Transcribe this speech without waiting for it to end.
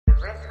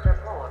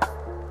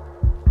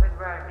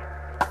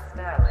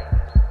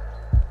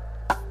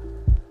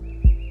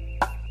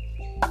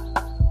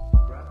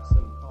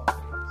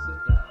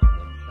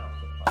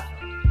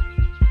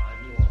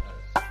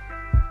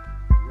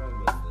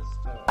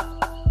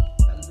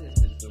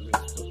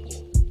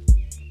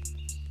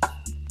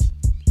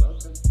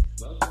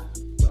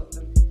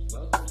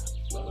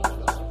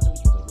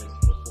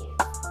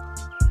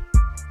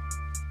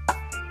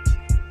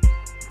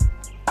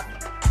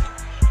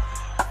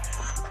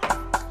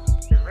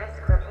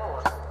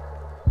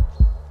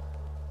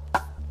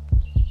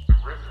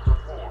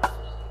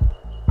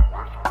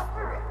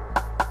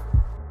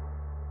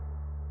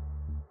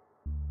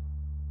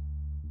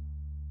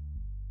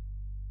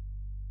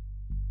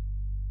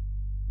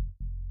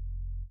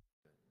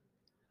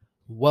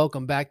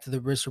Welcome back to the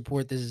Risk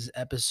Report. This is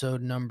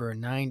episode number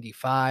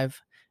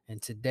 95.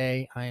 And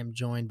today I am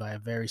joined by a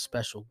very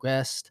special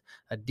guest,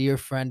 a dear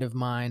friend of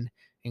mine,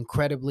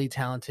 incredibly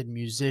talented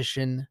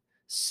musician,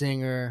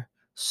 singer,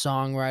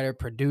 songwriter,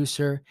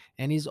 producer,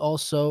 and he's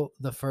also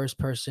the first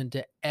person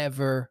to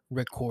ever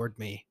record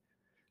me,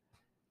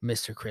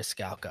 Mr. Chris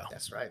Scalco.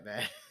 That's right,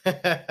 man.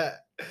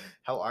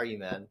 How are you,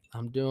 man?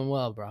 I'm doing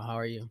well, bro. How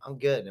are you? I'm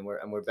good, and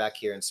we're back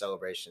here in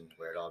celebration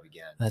where it all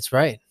began. That's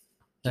right.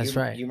 Do That's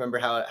you, right. Do you remember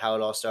how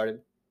it all started?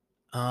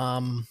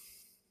 I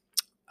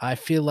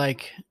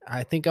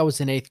think I was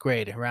in 8th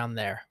grade, around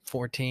there,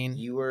 14.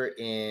 You were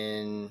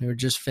in. We were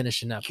just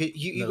finishing up.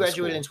 You middle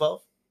graduated in school.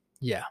 12.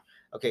 Yeah.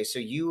 Okay, so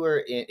you were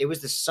in. It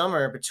was the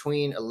summer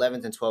between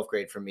 11th and 12th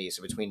grade for me,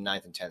 so between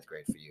 9th and 10th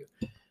grade for you.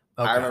 Okay.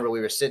 I remember we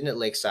were sitting at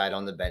Lakeside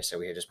on the bench that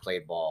we had just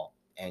played ball,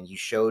 and you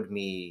showed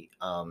me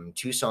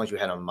two songs you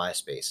had on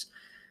MySpace.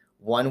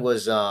 One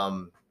was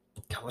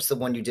what's the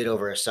one you did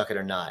over a Suck It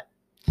or Not?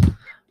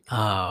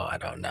 Oh, I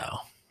don't know.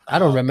 I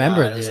don't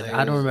remember, God, dude.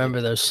 I don't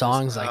remember those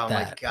songs like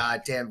that. Oh my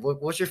god, damn!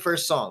 What's your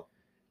first song?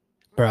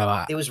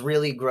 Bro, It was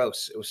really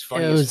gross. It was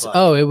funny. it as was fuck.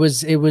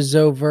 it was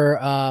over It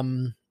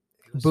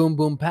was- Boom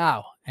Boom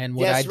Pow. And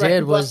what Yes, I right,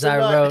 did was Bust a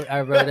Nut.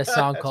 I wrote a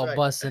song That's called right.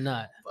 Bust a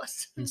Nut.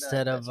 Bust a Nut,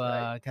 Instead of that's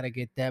right. gotta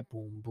get that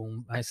boom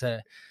boom. I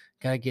said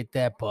gotta get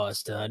that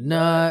bust a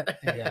nut.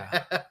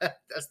 Yeah.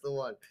 That's the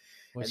one.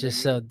 Which And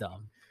is then so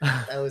dumb.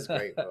 That was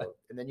great, bro.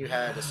 And then you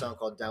had a song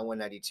called Down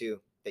 192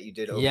 that you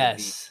did over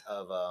Yes. the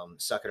beat of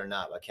Suck It or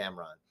Not by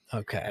Cameron.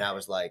 Okay. And I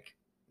was like,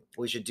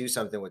 we should do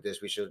something with this.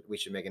 We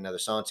should make another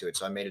song to it.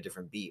 So I made a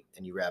different beat,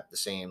 and you rapped the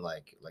same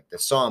like the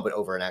song, but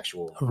over an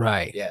actual.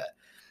 Right.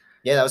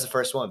 Yeah, that was the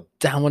first one.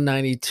 Down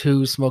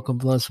 192, smoking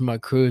blunts with my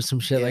crew, some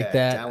shit like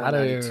that. Down I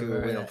don't even 192,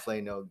 remember we that. don't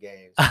play no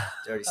games.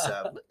 Dirty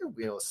South,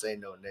 we don't say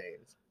no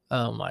names.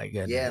 Oh my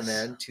goodness. Yeah,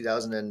 man.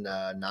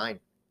 2009.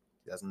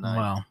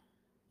 Wow.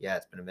 Yeah,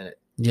 it's been a minute.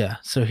 Yeah.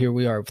 So here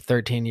we are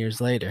 13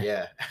 years later.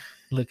 Yeah.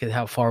 Look at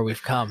how far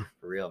we've come.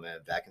 For real, man.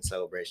 Back in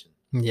celebration.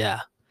 Yeah.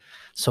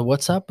 So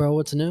what's up, bro?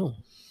 What's new?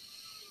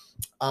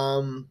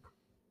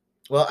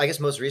 Well, I guess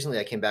most recently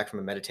I came back from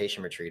a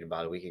meditation retreat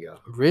about a week ago.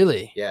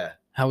 Really? Yeah.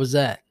 How was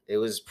that? It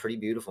was pretty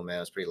beautiful, man.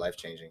 It was pretty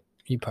life-changing.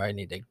 You probably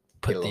need to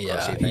put Get a little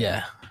closer, you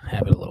think?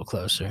 have it a little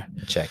closer.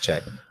 Check.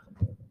 Um,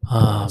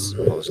 Hold us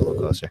a little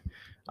closer.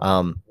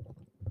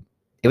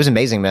 It was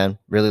amazing, man.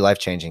 Really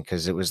life-changing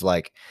because it was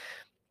like,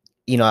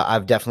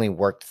 I've definitely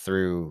worked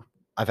through.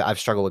 I've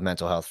struggled with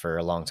mental health for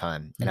a long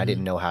time, and I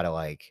didn't know how to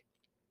like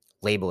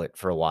label it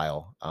for a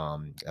while. I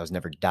was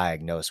never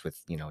diagnosed with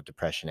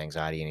depression,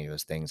 anxiety, any of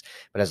those things.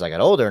 But as I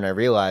got older, and I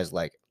realized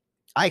like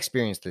I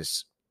experienced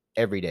this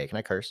every day. Can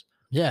I curse?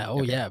 yeah.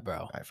 Oh Okay. yeah, bro.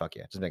 All right, fuck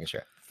yeah. Just making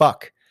sure.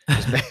 Fuck.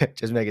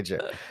 Just making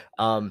sure.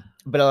 But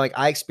like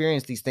I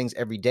experience these things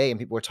every day, and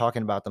people were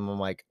talking about them. I'm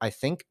like, I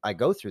think I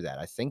go through that.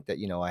 I think that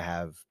I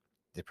have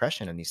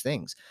depression and these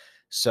things.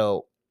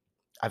 So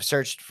I've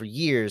searched for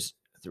years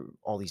through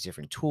all these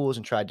different tools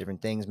and tried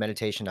different things.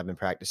 Meditation, I've been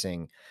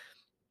practicing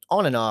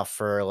on and off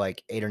for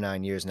like 8 or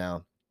 9 years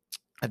now.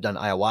 I've done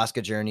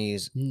ayahuasca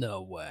journeys.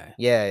 No way.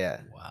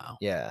 Yeah. Wow.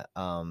 Yeah.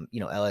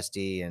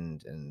 LSD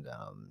and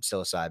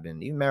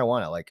psilocybin, even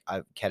marijuana, like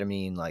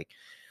ketamine, like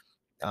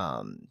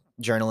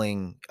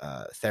journaling,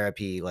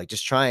 therapy, like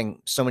just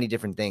trying so many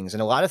different things.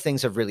 And a lot of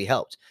things have really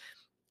helped.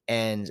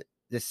 And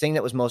the thing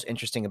that was most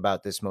interesting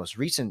about this most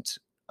recent,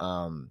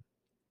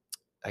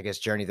 I guess,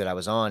 journey that I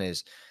was on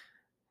is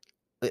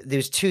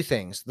there's two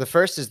things. The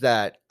first is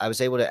that I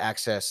was able to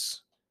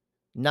access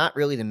not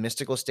really the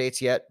mystical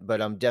states yet, but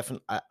I'm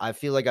definitely, I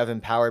feel like I've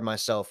empowered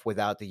myself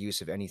without the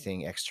use of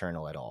anything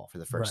external at all for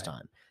the first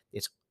time.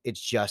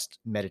 It's just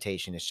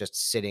meditation. It's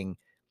just sitting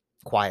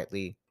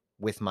quietly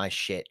with my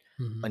shit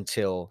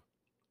until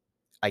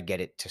I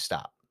get it to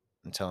stop,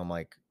 until I'm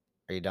like,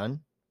 are you done?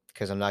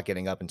 Because I'm not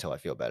getting up until I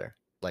feel better.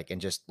 Like, and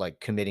just like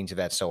committing to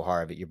that so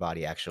hard that your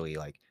body actually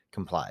like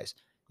complies,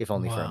 if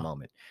only for a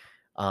moment.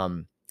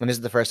 And this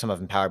is the first time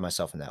I've empowered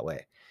myself in that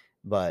way.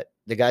 But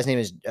the guy's name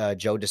is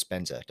Joe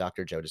Dispenza,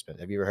 Dr. Joe Dispenza.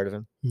 Have you ever heard of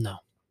him? No.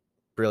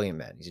 Brilliant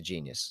man. He's a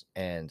genius.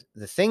 And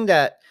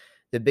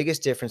the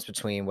biggest difference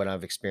between what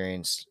I've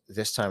experienced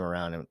this time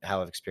around and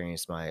how I've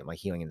experienced my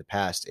healing in the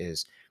past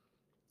is,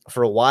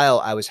 for a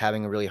while, I was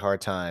having a really hard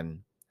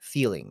time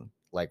feeling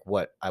like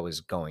what I was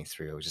going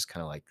through. It was just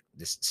kind of like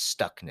this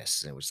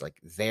stuckness. And it was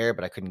like there,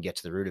 but I couldn't get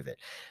to the root of it.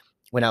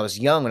 When I was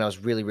young, when I was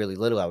really, really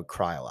little, I would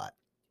cry a lot.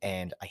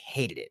 And I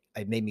hated it.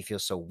 It made me feel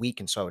so weak.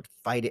 And so I would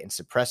fight it and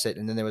suppress it.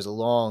 And then there was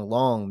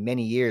a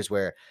many years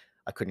where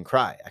I couldn't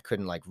cry. I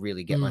couldn't like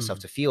really get myself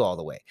to feel all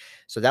the way.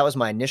 So that was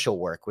my initial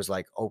work, was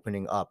like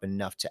opening up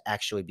enough to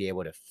actually be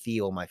able to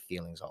feel my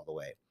feelings all the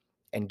way.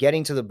 And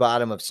getting to the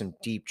bottom of some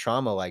deep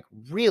trauma, like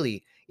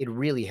it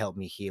really helped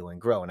me heal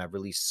and grow. And I've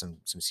released some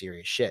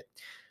serious shit.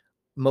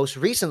 Most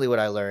recently, what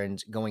I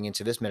learned going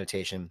into this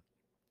meditation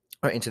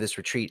or into this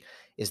retreat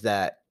is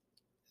that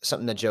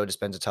something that Joe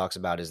Dispenza talks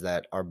about is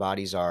that our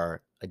bodies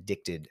are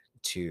addicted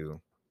to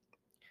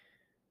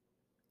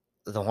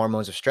the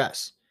hormones of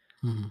stress.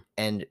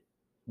 And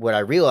what I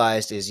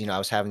realized is, I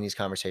was having these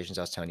conversations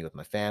I was telling you with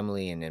my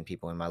family and then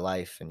people in my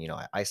life, and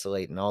I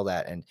isolate and all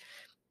that, and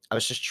I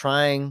was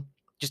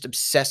just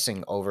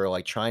obsessing over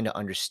like trying to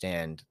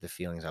understand the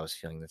feelings I was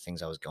feeling, the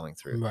things I was going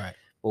through. Right.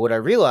 But what I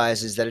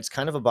realized is that it's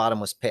kind of a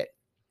bottomless pit,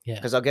 Yeah.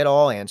 because I'll get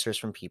all answers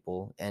from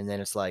people, and then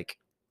it's like,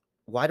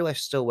 why do I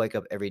still wake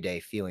up every day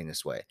feeling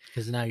this way?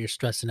 Because now you're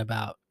stressing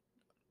about,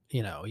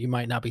 you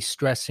might not be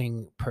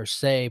stressing per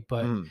se,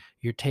 but Mm.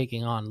 you're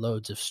taking on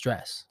loads of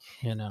stress,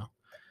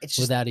 It's just,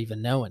 without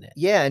even knowing it.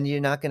 yeah, and you're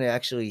not going to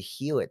actually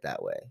heal it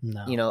that way,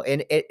 No.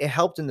 and it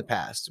helped in the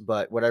past,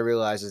 but what I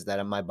realized is that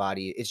in my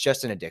body, it's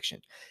just an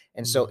addiction.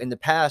 And so Mhm. in the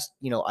past,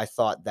 I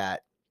thought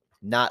that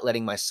not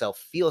letting myself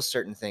feel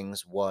certain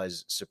things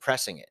was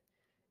suppressing it,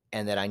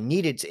 and that I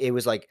needed to, it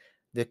was like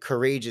the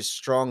courageous,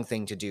 strong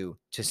thing to do,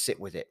 to sit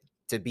with it,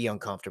 to be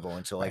uncomfortable,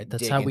 and to Right. like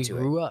That's dig how we into it.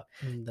 grew up.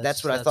 And That's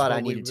that's what I that's thought I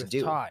what we needed were to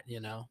do. taught.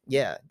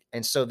 Yeah.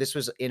 And so this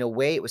was, in a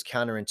way, it was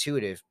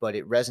counterintuitive, but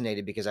it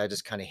resonated because I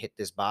just kind of hit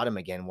this bottom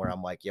again where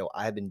I'm like, yo,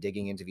 I have been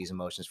digging into these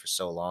emotions for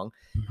so long,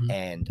 Mhm.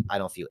 and I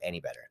don't feel any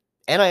better.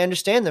 And I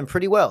understand them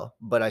pretty well,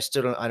 but I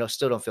still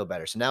don't feel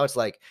better. So now it's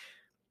like,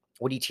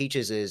 what he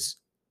teaches is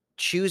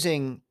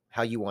choosing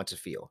how you want to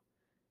feel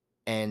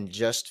and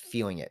just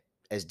feeling it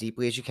as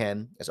deeply as you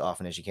can, as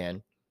often as you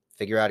can.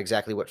 Figure out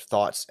exactly what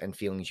thoughts and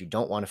feelings you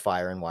don't want to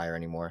fire and wire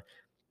anymore,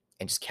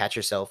 and just catch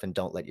yourself and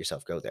don't let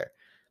yourself go there.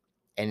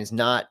 And it's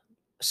not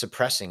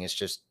suppressing, it's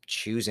just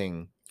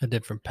choosing, A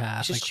different it's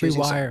path, just like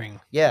choosing something.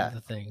 rewiring Yeah.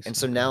 the things. And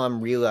so Okay. now I'm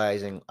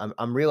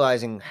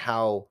realizing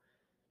how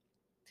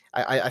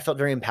I felt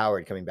very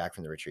empowered coming back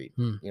from the retreat,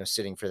 Hmm.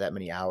 sitting for that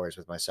many hours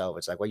with myself.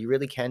 It's like, well, you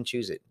really can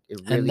choose it. It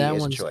And really that is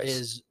a one's choice.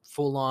 is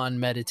full on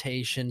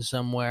meditation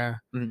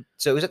somewhere. Mhm.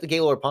 So it was at the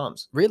Gaylord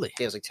Palms. Really?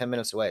 Yeah, it was like 10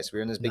 minutes away. So we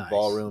were in this big Nice.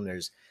 ballroom.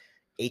 There's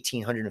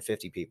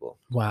 1,850 people.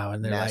 Wow.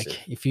 And they're Massive.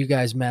 like, if you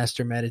guys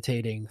master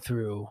meditating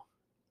through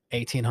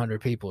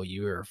 1,800 people,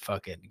 you are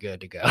fucking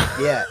good to go.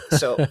 Yeah.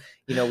 So,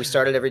 we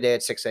started every day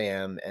at 6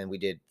 a.m. and we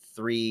did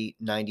 3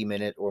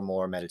 90-minute or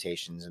more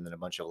meditations, and then a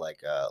bunch of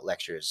like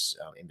lectures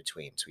in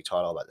between. So we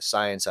taught all about the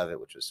science of it,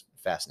 which was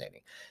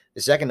fascinating.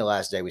 The second to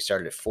last day, we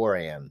started at 4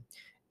 a.m.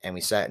 and we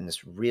sat in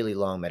this really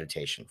long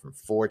meditation from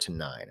 4 to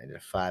 9. I did a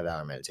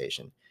 5-hour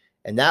meditation.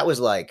 And that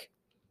was like,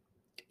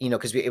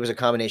 because it was a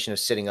combination of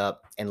sitting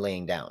up and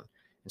laying down.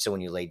 And so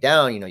when you lay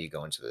down, you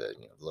go into the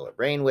lower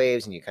brain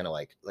waves, and you kind of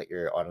like let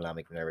your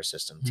autonomic nervous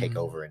system take Mm.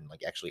 over and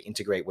like actually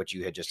integrate what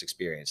you had just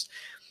experienced.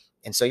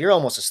 And so you're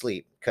almost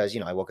asleep because,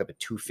 I woke up at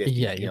 2:50,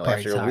 Yeah, you're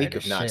probably after a week tired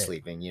as of not shit.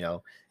 sleeping, Yeah.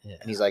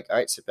 and he's like, all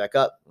right, sit back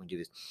up. We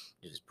do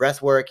this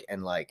breath work.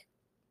 And like,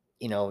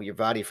 your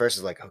body first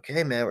is like,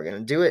 okay, man, we're going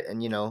to do it.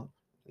 And,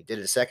 we did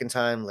it a second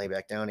time, lay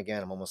back down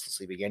again. I'm almost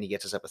asleep again. He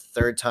gets us up a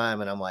third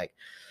time. And I'm like,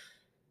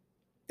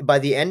 by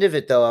the end of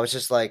it though, I was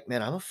just like,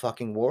 man, I'm a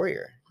fucking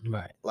warrior.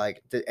 Right.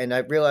 Like, and I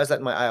realized that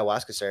in my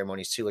ayahuasca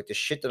ceremonies too, like the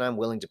shit that I'm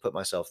willing to put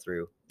myself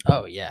through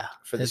Oh yeah.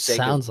 for the It sake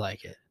of, sounds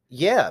like it.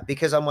 yeah,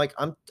 because I'm like,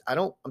 I'm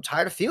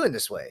tired of feeling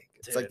this way.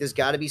 It's like, Dude. there's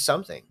got to be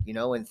something,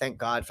 and thank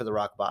God for the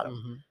rock bottom,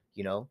 Hmm.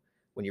 you know,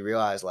 when you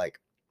realize like,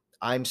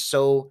 I'm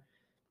so,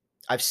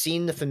 I've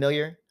seen the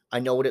familiar, I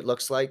know what it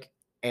looks like,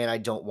 and I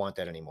don't want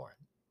that anymore.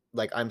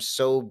 Like, I'm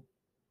so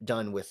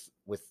done with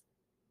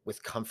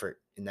comfort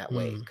in that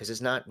way, Mm. because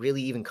it's not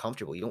really even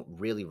comfortable. You don't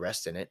really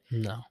rest in it.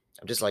 No.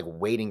 I'm just like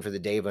waiting for the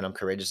day when I'm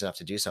courageous enough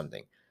to do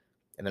something.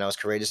 And then I was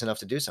courageous enough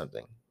to do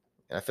something,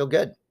 and I feel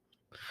good.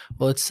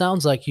 Well, it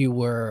sounds like you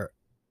were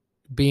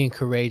being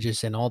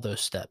courageous in all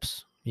those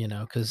steps,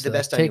 because The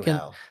best I knew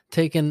how.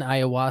 taking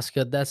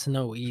ayahuasca, that's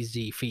no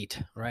easy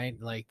feat, right?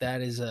 Like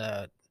that is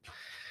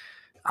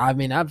I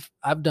mean, I've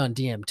done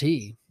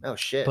DMT, Oh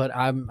shit. but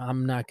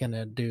I'm not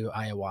gonna do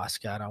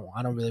ayahuasca.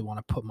 I don't really want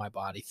to put my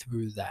body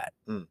through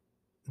Mm.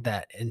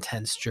 that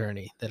intense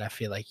journey that I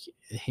feel like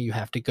you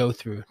have to go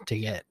through to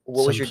get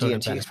What was some your sort of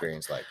DMT benefit.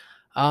 experience like?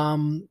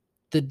 Um,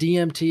 the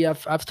DMT,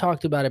 I've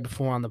talked about it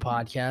before on the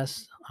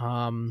podcast.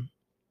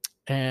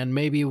 And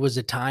maybe it was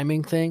a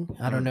timing thing.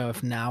 I don't Mm. know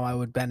if now I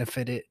would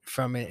benefit it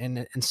from it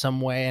in some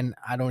way, and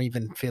I don't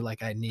even feel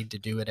like I need to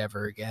do it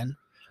ever again.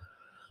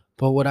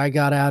 But what I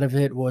got out of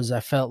it was I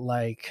felt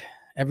like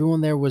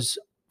everyone there was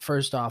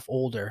first off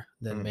older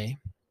than Mm. me.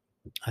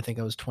 I think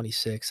I was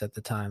 26 at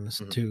the time. It was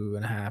Mm.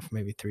 2.5,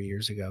 maybe 3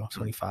 years ago, Mm.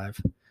 25.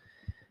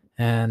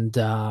 And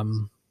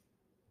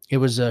it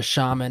was a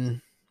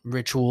shaman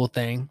ritual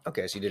thing.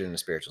 Okay, so you did it in a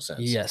spiritual sense.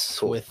 Yes,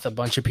 Cool. with a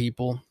bunch of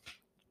people.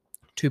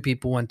 Two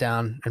people went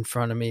down in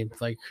front of me,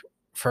 like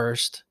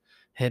first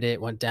hit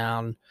it, went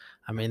down.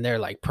 I mean, they're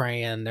like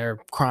praying, they're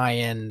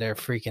crying, they're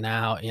freaking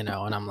out, and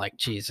I'm like,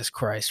 Jesus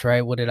Christ,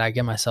 right? What did I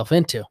get myself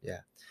into?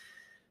 Yeah.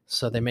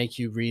 So they make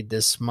you read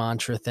this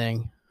mantra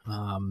thing,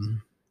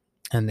 and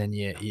then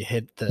you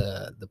hit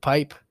the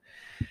pipe,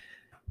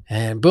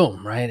 and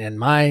boom, right? And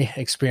my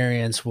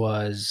experience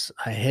was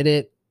I hit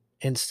it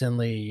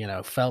instantly,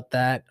 felt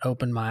that,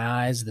 opened my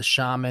eyes. The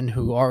shaman,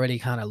 who already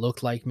kind of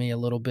looked like me a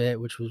little bit,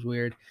 which was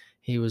weird,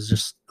 he was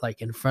just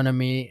like in front of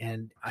me,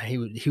 and he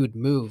would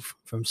move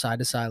from side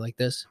to side like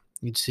this.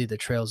 You'd see the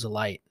trails of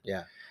light,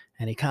 Yeah.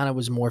 and he kind of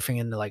was morphing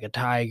into like a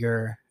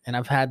tiger. And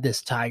I've had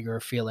this tiger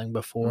feeling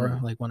before,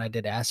 like when I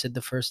did acid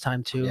the first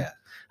time too. Yeah.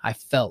 I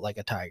felt like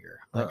a tiger.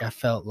 Like Uh, I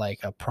felt like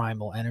a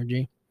primal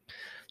energy.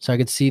 So I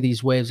could see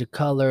these waves of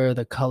color,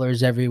 the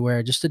colors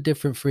everywhere, just a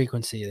different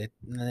frequency.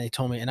 They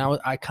told me, and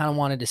I kind of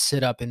wanted to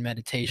sit up in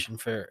meditation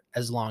for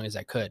as long as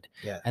I could.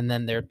 yeah. And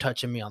then they're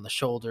touching me on the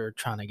shoulder,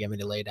 trying to get me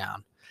to lay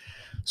down.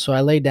 So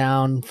I lay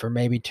down for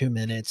maybe 2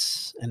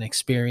 minutes and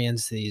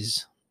experience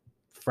these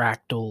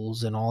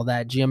fractals and all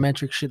that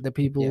geometric shit that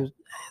people,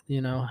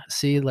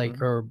 see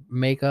like or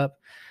make up.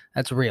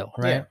 That's real,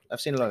 Yeah. right? I've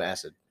seen it on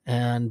acid.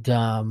 And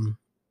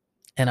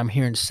I'm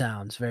hearing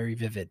sounds very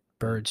vivid,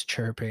 birds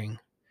chirping,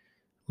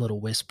 little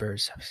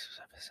whispers,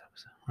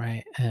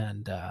 right?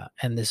 And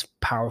this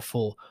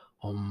powerful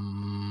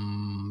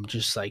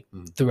just like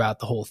throughout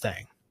the whole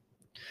thing.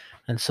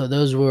 And so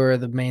those were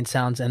the main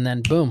sounds. And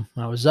then boom,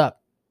 I was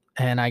up.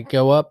 And I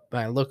go up,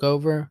 I look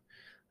over.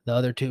 The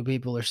other two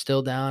people are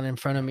still down in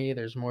front of me.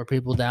 There's more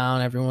people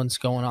down. Everyone's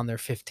going on their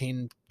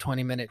 15,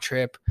 20-minute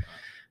trip.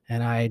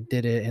 And I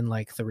did it in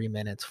like 3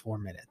 minutes, 4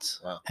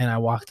 minutes. Wow. And I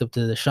walked up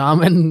to the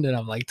shaman and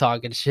I'm like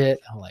talking shit.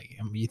 I'm like,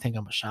 you think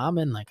I'm a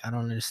shaman? Like, I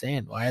don't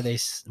understand. Why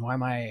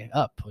am I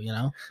up?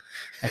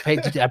 I paid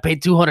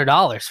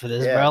 $200 for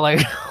this, bro.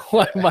 Like,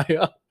 why am I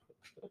up?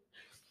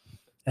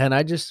 And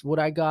what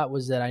I got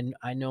was that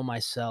I know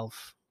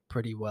myself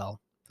pretty well.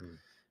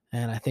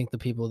 And I think the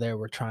people there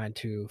were trying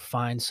to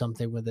find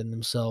something within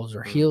themselves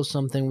or heal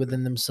something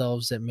within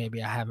themselves that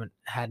maybe I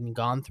hadn't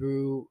gone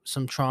through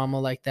some trauma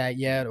like that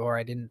yet, or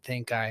I didn't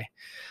think I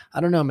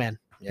don't know, man.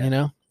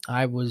 Yeah.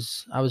 I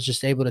was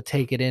just able to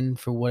take it in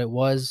for what it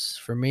was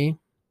for me.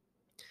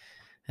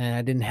 And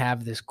I didn't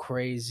have this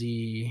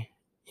crazy,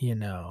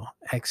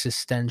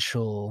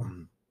 existential.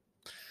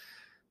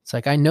 It's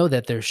like, I know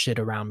that there's shit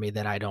around me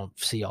that I don't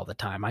see all the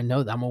time. I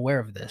know that I'm aware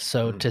of this.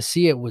 So to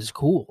see it was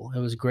cool. It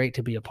was great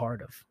to be a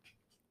part of.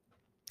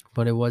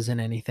 But it wasn't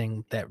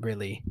anything that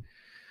really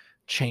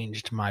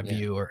changed my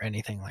view or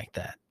anything like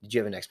that. Did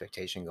you have an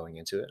expectation going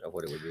into it of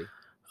what it would be? Or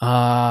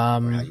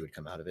how you would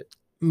come out of it?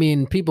 I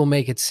mean, people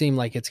make it seem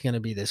like it's going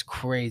to be this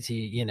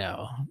crazy,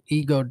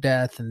 ego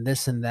death and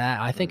this and that.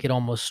 I think it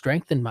almost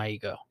strengthened my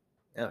ego.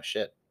 Oh,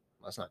 shit.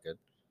 Well, that's not good.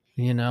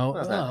 Well,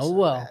 that's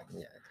not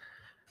bad.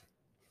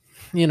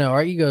 Yeah.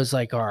 Our ego's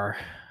like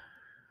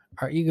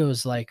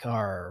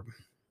our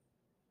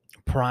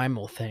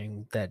primal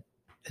thing that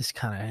is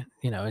kind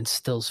of,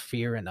 instills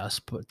fear in us,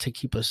 but to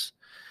keep us,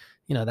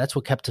 that's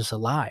what kept us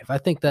alive. I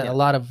think that a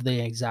lot of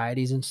the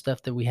anxieties and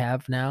stuff that we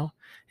have now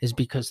is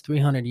because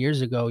 300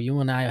 years ago, you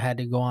and I had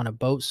to go on a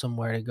boat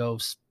somewhere to go,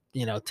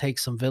 take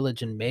some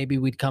village and maybe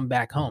we'd come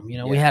back home.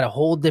 We had a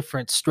whole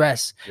different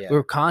stress. We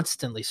were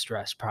constantly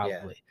stressed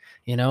probably,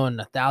 and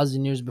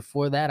 1,000 years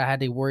before that, I had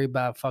to worry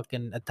about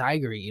fucking a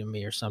tiger eating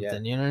me or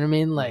something. You know what I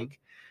mean? Like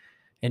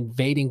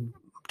invading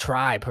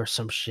tribe or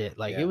some shit.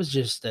 Like it was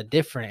just a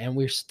different, and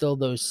we're still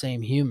those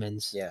same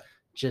humans. Yeah.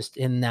 Just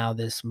in now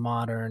this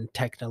modern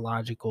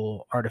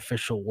technological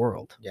artificial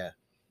world. Yeah.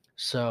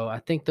 So I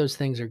think those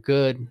things are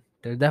good.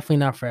 They're definitely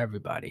not for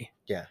everybody.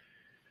 Yeah.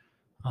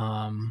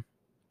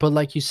 But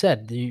like you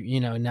said,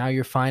 now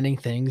you're finding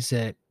things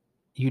that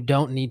you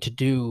don't need to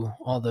do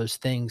all those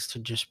things to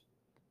just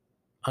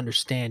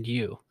understand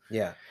you.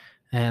 Yeah.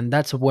 And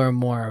that's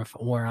more of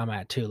where I'm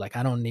at too. Like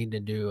I don't need to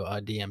do a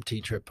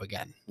DMT trip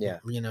again. Yeah.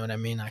 You know what I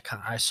mean?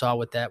 I saw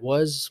what that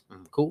was.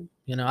 Cool.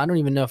 I don't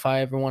even know if I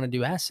ever want to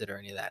do acid or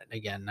any of that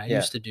again. I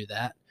used to do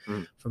that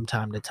from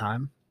time to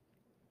time.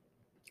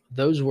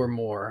 Those were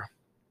more,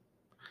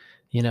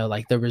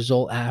 like the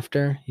result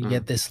after you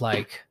get this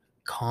like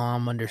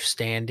calm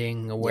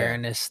understanding,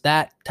 awareness,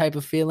 that type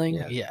of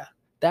feeling. Yeah.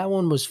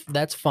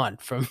 That's fun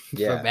from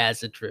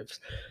acid trips.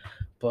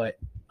 But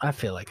I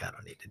feel like I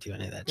don't need to do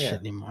any of that shit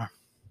anymore.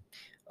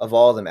 Of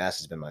all of them,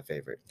 acid's been my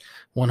favorite.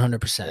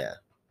 100%. Yeah.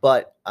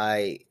 But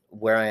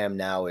where I am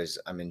now is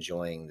I'm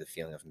enjoying the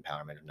feeling of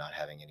empowerment of not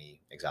having any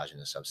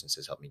exogenous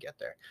substances help me get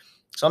there.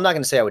 So I'm not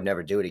going to say I would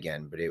never do it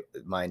again, but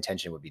my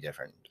intention would be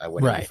different. I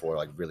went in before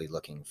like really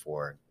looking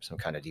for some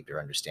kind of deeper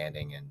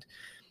understanding, and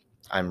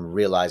I'm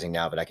realizing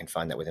now that I can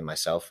find that within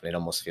myself, and it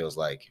almost feels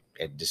like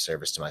a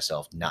disservice to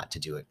myself not to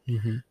do it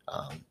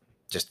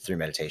just through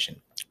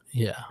meditation.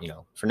 Yeah.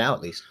 For now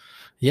at least.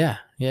 Yeah,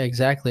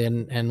 exactly.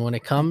 And when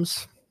it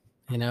comes,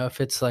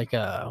 if it's like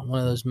one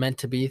of those meant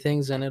to be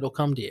things, then it'll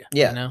come to you.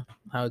 Yeah.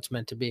 How it's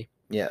meant to be.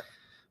 Yeah.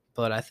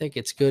 But I think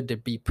it's good to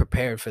be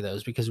prepared for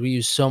those because we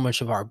use so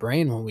much of our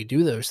brain when we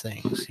do those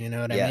things. You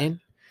know what I mean?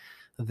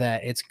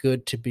 That it's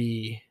good to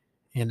be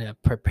in a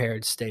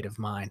prepared state of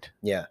mind.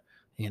 Yeah.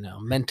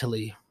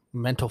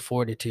 Mental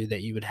fortitude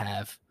that you would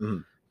have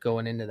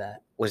going into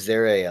that. Was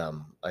there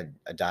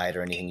a diet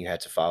or anything you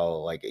had to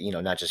follow, like,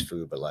 not just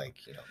food, but like,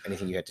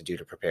 anything you had to do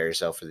to prepare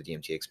yourself for the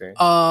DMT experience?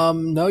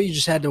 No, you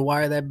just had to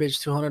wire that bitch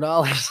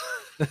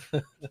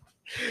 $200.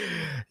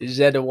 You just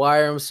had to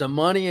wire him some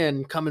money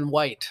and come in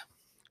white.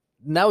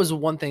 And that was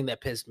one thing that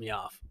pissed me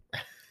off.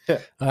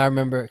 I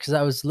remember because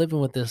I was living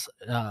with this,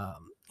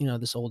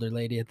 this older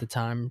lady at the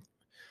time.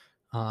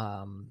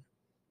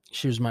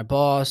 She was my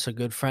boss, a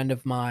good friend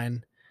of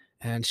mine,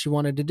 and she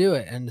wanted to do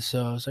it. And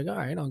so I was like, all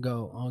right, I'll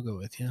go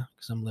with you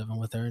because I'm living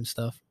with her and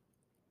stuff.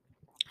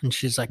 And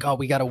she's like, oh,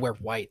 we got to wear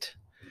white.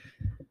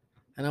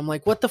 And I'm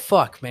like, what the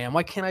fuck, man?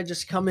 Why can't I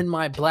just come in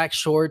my black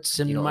shorts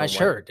You and don't my own white?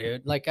 shirt,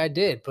 dude? Like I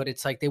did, but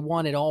it's like they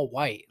wanted all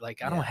white.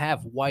 Like I don't Yeah,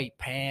 have white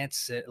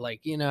pants.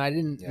 Like, I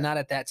didn't, yeah, not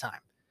at that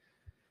time.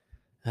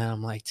 And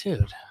I'm like,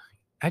 dude,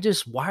 I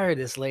just wired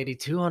this lady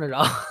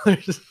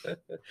 $200.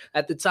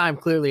 At the time,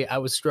 clearly I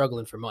was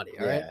struggling for money.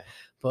 All right. yeah.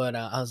 But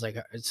I was like,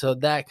 so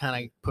that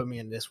kind of put me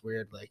in this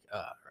weird, like, all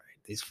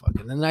right, these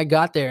fucking. And then I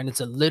got there and it's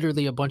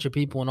literally a bunch of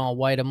people in all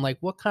white. I'm like,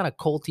 what kind of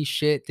culty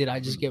shit did I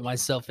just get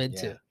myself Yeah,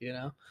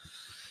 into?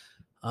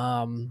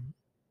 Um,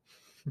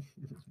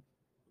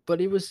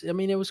 but it was, I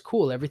mean, it was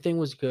cool. Everything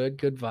was good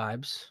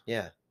vibes.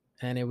 yeah.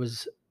 And it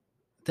was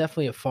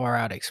definitely a far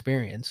out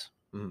experience.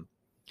 Mhm.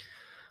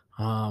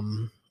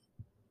 Um,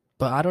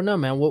 But I don't know,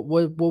 man. What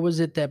was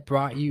it that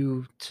brought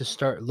you to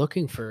start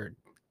looking for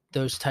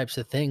those types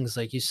of things?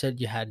 Like you said,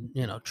 you had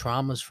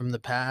traumas from the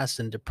past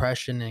and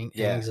depression and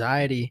Yeah.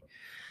 anxiety.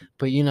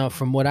 But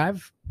from what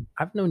I've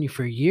known you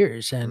for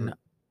years, and Mhm,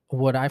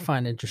 what I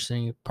find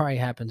interesting, it probably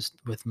happens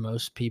with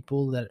most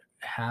people that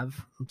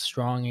have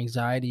strong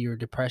anxiety or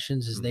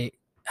depressions, is mhm. they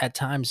at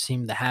times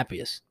seem the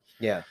happiest.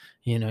 Yeah.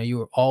 You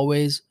were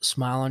always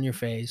smile on your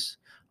face,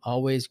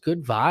 always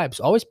good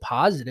vibes, always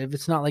positive.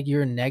 It's not like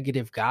you're a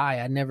negative guy.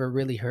 I never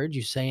really heard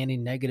you say any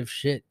negative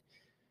shit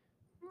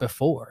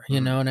before. You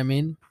Mhm. know what I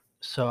mean?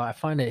 So I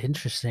find it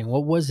interesting.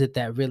 What was it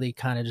that really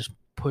kind of just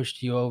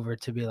pushed you over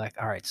to be like,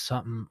 all right,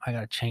 something, I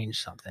got to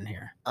change something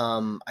here?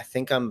 I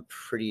think I'm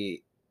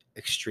pretty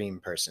extreme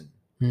person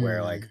where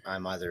Mm, like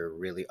I'm either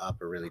really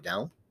up or really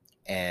down.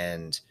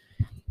 And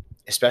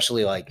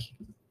especially like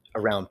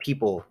around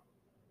people,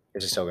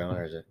 is it still going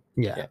or is it?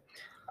 yeah. Yeah.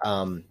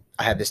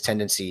 I have this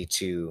tendency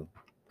to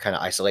kind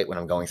of isolate when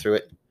I'm going through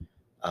it,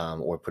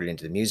 or put it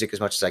into the music as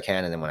much as I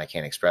can. And then when I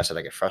can't express it,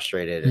 I get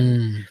frustrated. And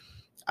Mm,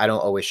 I don't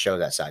always show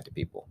that side to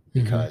people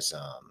hmm. because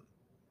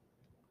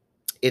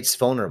it's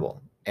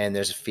vulnerable. And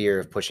there's a fear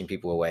of pushing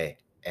people away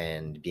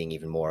and being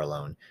even more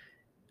alone,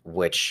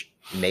 which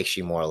makes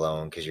you more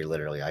alone because you're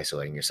literally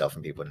isolating yourself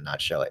from people to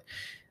not show it.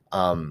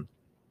 Um,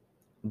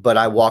 but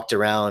I walked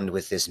around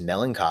with this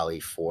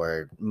melancholy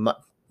for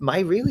my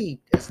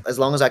really as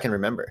long as I can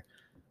remember.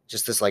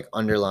 Just this like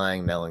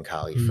underlying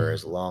melancholy for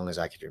as Mm. long as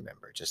I could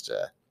remember. Just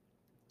a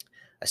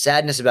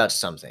sadness about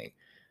something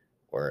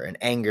or an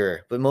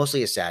anger, but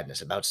mostly a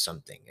sadness about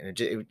something. And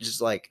it was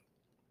just like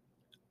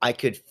I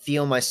could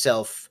feel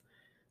myself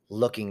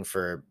looking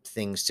for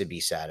things to be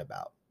sad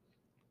about.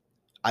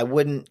 I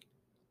wouldn't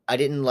I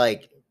didn't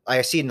like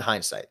I see it in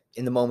hindsight.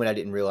 In the moment I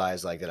didn't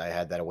realize like that I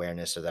had that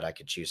awareness or that I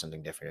could choose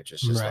something different.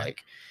 It's just Right.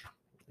 like,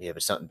 yeah,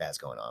 but something bad's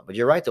going on. But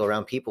you're right though,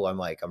 around people I'm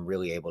like I'm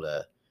really able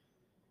to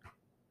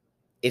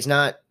it's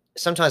not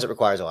sometimes it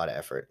requires a lot of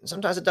effort and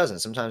sometimes it doesn't.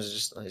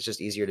 Sometimes it's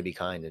just easier to be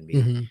kind and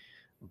be Hmm.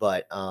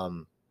 but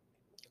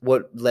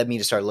what led me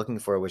to start looking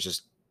for it was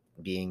just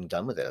being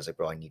done with it. I was like,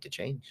 bro, I need to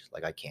change.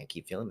 Like I can't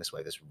keep feeling this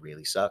way. This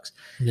really sucks.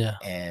 Yeah.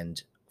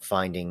 And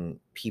finding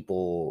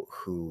people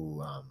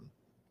who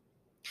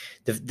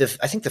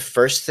I think the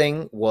first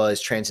thing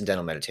was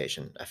transcendental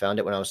meditation. I found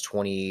it when I was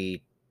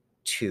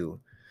 22,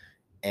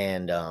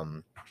 and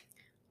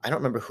I don't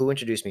remember who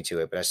introduced me to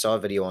it, but I saw a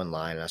video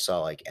online and I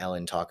saw like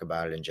Ellen talk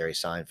about it and Jerry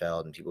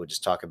Seinfeld, and people would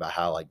just talk about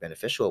how like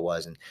beneficial it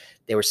was, and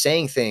they were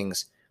saying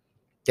things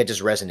that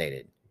just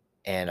resonated,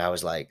 and I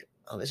was like,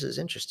 oh, this is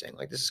interesting.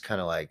 Like this is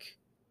kind of like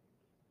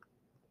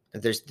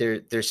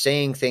they're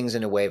saying things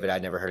in a way that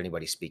I'd never heard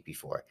anybody speak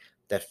before.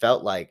 That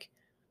felt like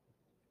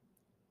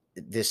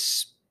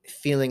this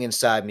feeling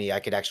inside me I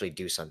could actually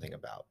do something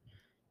about.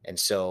 And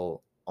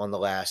so on the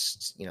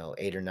last,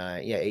 8 or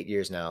 9, yeah, 8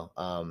 years now,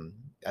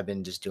 I've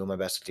been just doing my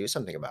best to do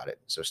something about it.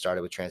 So I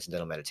started with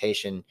transcendental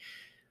meditation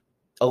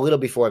a little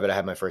before, but I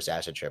had my first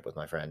acid trip with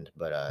my friend,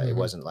 but it Hmm.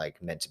 wasn't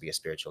like meant to be a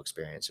spiritual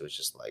experience. It was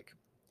just like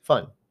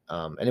fun.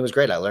 And it was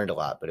great. I learned a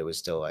lot, but it was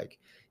still like,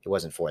 it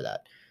wasn't for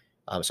that.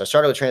 So I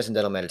started with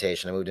transcendental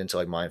meditation. I moved into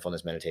like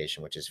mindfulness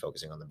meditation, which is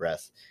focusing on the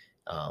breath.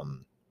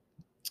 Um,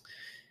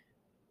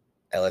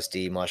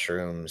 LSD,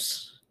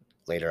 mushrooms,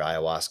 later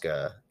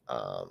ayahuasca,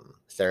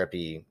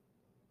 therapy,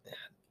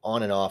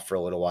 on and off for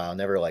a little while,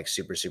 never like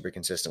super, super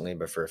consistently,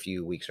 but for a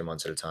few weeks or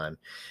months at a time.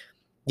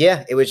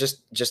 Yeah, it was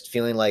just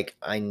feeling like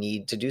I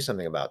need to do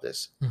something about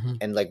this. Hmm.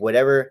 And like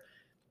whatever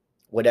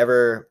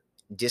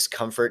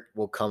discomfort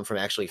will come from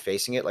actually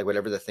facing it, like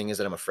whatever the thing is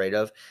that I'm afraid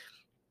of,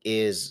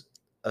 is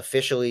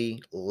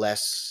officially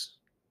less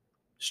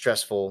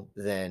stressful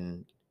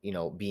than,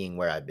 being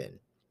where I've been.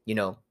 You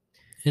know,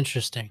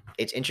 Interesting.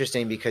 it's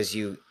interesting because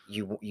you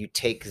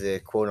take the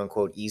quote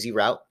unquote easy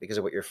route because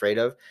of what you're afraid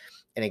of,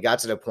 and it got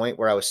to the point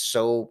where I was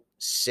so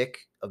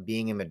sick of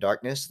being in the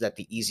darkness that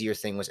the easier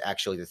thing was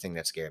actually the thing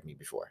that scared me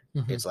before.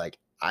 Hmm. It's like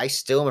I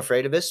still am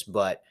afraid of this,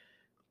 but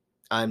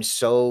I'm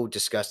so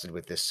disgusted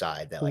with this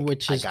side that, like,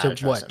 Which I is to gotta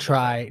try what? something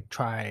different.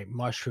 Try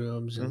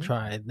mushrooms and Mhm.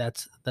 try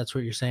that's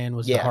what you're saying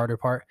was the Yeah. harder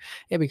part?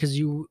 Yeah, because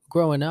you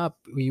growing up,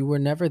 you were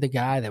never the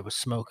guy that was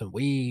smoking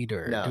weed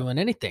or No. doing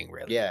anything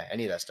really. Yeah,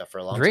 any of that stuff for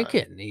a long time.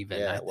 Drinking even,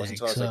 Yeah, I it wasn't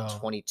think. until I was, like, So,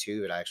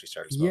 22 that I actually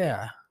started smoking.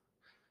 yeah.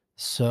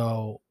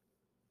 So,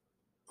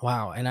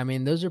 wow, and I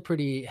mean, those are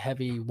pretty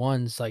heavy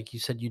ones, like you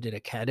said you did a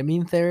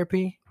ketamine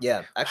therapy?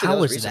 Yeah, actually, that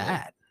How was was recently.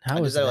 that? How I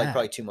did was that, like,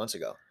 probably that? 2 months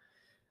ago.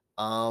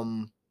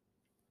 Um,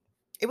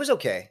 it was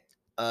okay.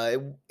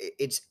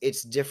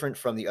 It's different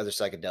from the other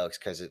psychedelics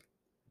because it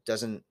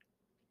doesn't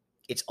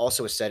it's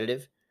also a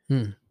sedative.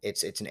 Hmm,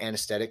 It's an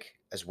anesthetic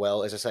as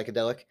well as a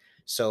psychedelic.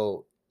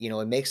 So,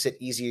 it makes it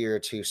easier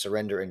to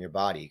surrender in your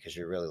body because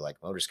you're really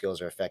like motor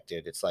skills are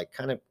affected. It's like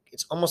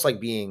it's almost like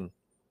being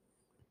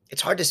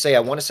it's hard to say. I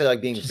want to say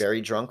like being just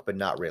very drunk, but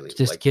not really.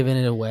 just Like giving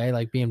it away,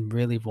 like, being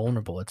really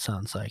vulnerable, it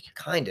sounds like.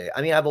 kind of.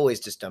 I mean, I've always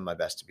just done my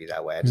best to be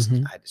that way.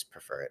 Mhm, I just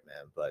prefer it,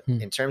 man. But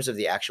hmm. in terms of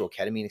the actual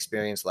ketamine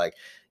experience, like,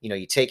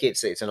 you take it,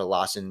 say it's in a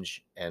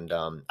lozenge, and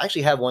I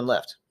actually have one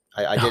left.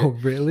 I did Oh,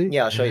 it. really?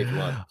 Yeah, I'll show you if you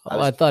want. I Oh,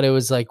 I was thought it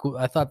was like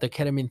I thought the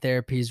ketamine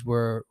therapies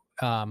were,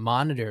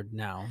 monitored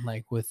now,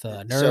 like, with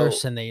a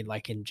nurse, so and they,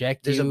 like,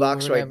 inject there's a you or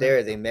box right whatever.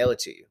 there. They mail it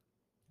to you.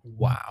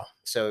 Wow.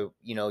 So,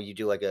 you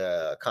do like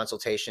a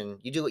consultation.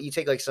 You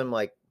take like some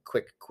like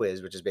quick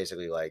quiz, which is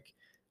basically like,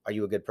 are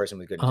you a good person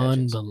with good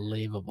intentions?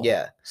 Unbelievable.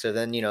 Yeah. So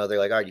then, they're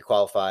like, all right, you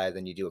qualify.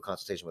 Then you do a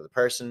consultation with a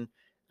person.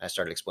 I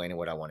started explaining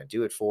what I want to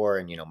do it for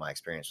and, my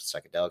experience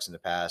with psychedelics in the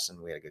past. And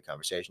we had a good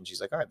conversation.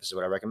 She's like, all right, this is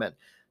what I recommend.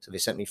 So they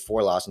sent me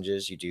 4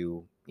 lozenges. You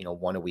do,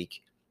 one a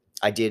week.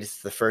 I did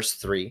the first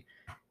 3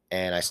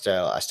 and I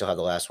still have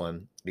the last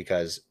one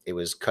because it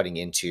was cutting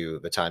into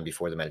the time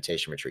before the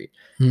meditation retreat.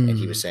 And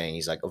he was Hmm. saying,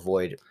 he's like,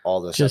 avoid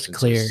all the Just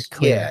clear substances.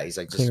 Yeah, clear he's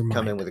like, clear just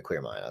come in mind. with a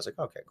clear mind. I was like,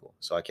 okay, cool.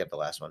 So I kept the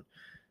last one.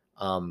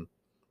 Um,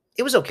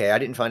 it was okay. I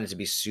didn't find it to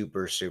be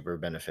super, super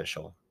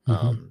beneficial.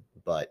 Mhm.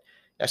 But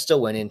I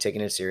still went in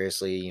taking it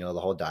seriously, the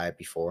whole diet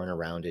before and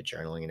around it,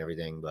 journaling and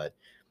everything. But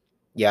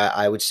yeah,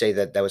 I would say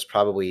that that was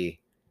probably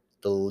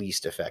the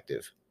least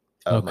effective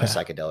of my Okay.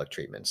 psychedelic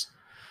treatments.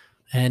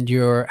 And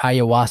your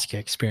ayahuasca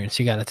experience,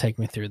 you gotta take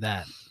me through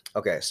that.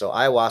 Okay, so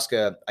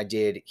ayahuasca I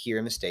did here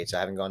in the States. I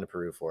haven't gone to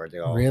Peru for it. They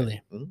all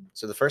Really?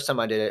 So the first time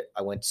I did it,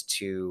 I went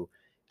to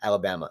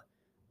Alabama.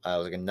 It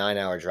was like a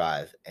 9-hour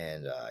drive,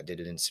 and I did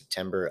it in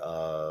September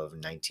of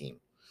 19.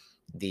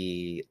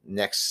 The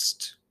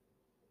next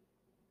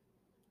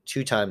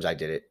 2 times I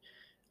did it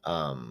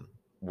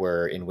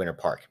were in Winter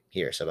Park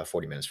here, so about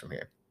 40 minutes from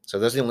here. So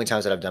those are the only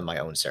times that I've done my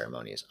own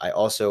ceremonies. I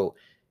also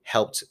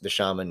helped the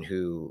shaman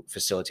who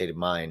facilitated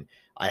mine.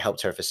 I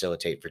helped her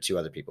facilitate for 2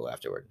 other people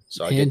afterward.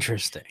 So I did,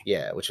 Interesting.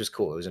 yeah, which was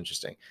cool. It was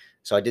interesting.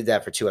 So I did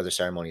that for 2 other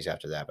ceremonies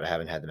after that, but I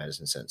haven't had the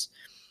medicine since.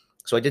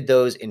 So I did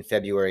those in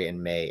February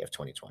and May of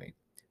 2020.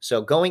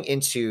 So going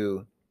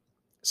into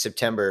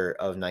September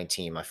of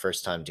 19, my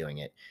first time doing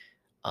it,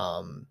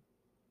 um,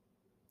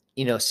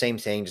 same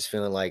thing, just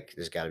feeling like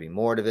there's got to be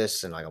more to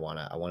this. And like,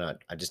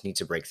 I just need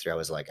to break through. I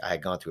was like, I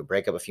had gone through a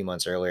breakup a few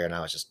months earlier and I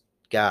was just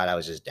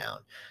down.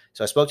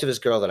 So I spoke to this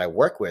girl that I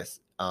work with,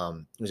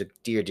 who's a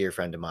dear, dear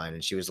friend of mine.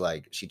 And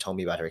she told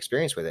me about her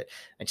experience with it.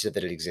 And she said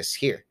that it exists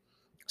here.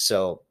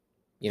 So,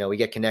 we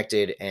get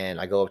connected and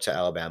I go up to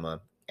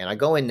Alabama and I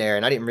go in there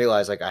and I didn't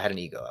realize like I had an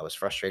ego. I was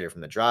frustrated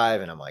from the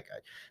drive and I'm like,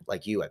 I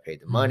paid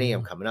the money.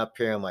 I'm Mhm. coming up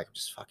here. I'm like,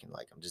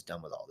 I'm just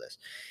done with all this.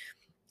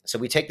 So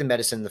we take the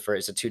medicine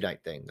it's a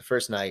 2-night thing. The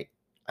first night,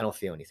 I don't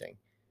feel anything.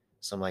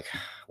 So I'm like,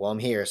 well, I'm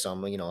here. So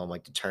I'm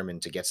like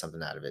determined to get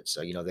something out of it.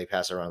 So, they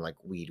pass around like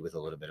weed with a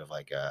little bit of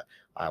like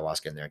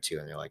ayahuasca in there too.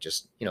 And they're like,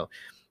 just,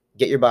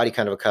 get your body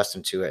kind of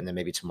accustomed to it. And then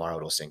maybe tomorrow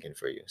it'll sink in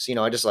for you.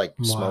 So, I just like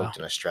Wow. smoked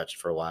and I stretched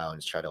for a while and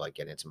just try to like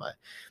get into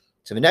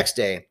so the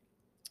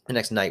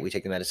next night we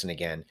take the medicine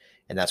again.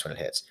 And that's when it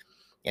hits.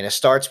 And it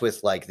starts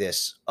with like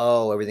this,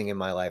 oh, everything in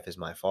my life is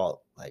my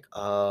fault. Like,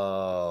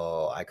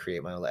 oh, I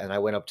create my own. And I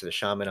went up to the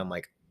shaman. I'm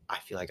like, I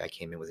feel like I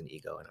came in with an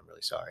ego and I'm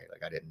really sorry.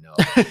 Like, I didn't know.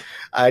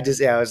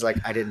 I was like,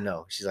 I didn't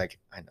know. She's like,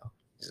 I know.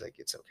 She's like,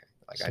 it's okay.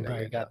 Like, I She know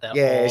probably you know. got that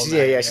Yeah, all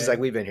yeah. night, She's right? like,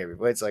 we've been here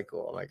before. It's like,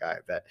 cool. I'm like, I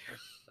bet.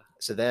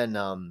 So then,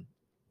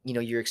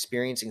 you're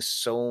experiencing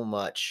so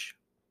much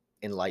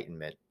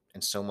enlightenment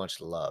and so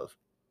much love.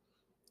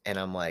 And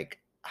I'm like,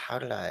 how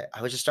did I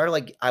was just started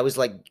like, I was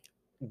like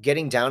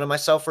getting down on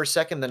myself for a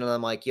second. Then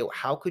I'm like, yo,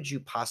 how could you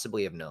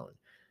possibly have known?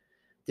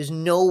 There's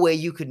no way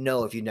you could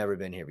know if you've never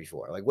been here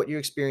before. Like what you're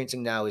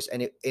experiencing now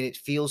and it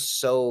feels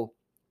so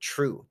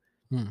true.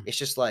 Hmm. It's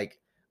just like,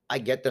 I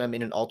get that I'm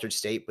in an altered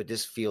state, but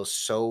this feels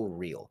so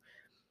real.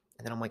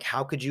 And then I'm like,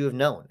 how could you have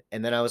known?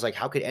 And then I was like,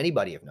 how could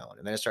anybody have known?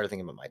 And then I started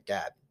thinking about my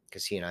dad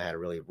because he and I had a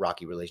really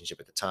rocky relationship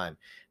at the time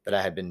that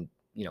I had been,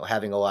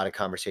 having a lot of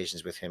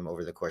conversations with him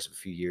over the course of a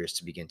few years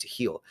to begin to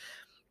heal.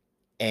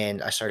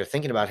 And I started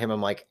thinking about him.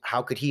 I'm like,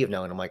 how could he have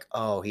known? I'm like,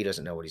 oh, he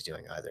doesn't know what he's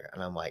doing either.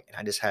 And I'm like, and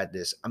I just had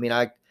this. I mean,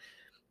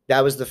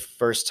 that was the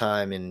first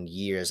time in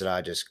years that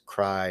I just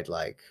cried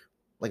like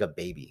a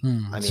baby. Hmm.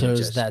 I mean, So it is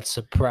just that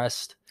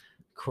suppressed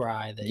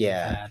cry that you've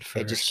yeah, had it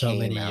for just so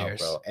many came out,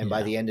 years? bro. And by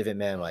Yeah. the end of it,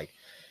 man, like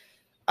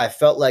I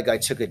felt like I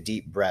took a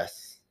deep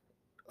breath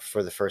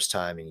for the first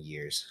time in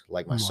years.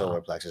 Like my solar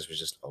Wow. plexus was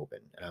just open.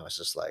 And I was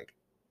just like,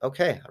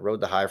 okay, I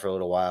rode the high for a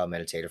little while,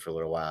 meditated for a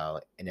little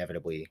while,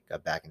 inevitably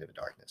got back into the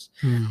darkness.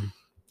 Mm.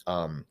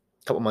 A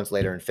couple months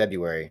later in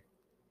February,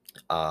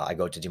 I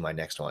go to do my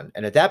next one.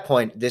 And at that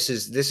point, this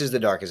is the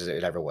darkest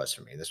it ever was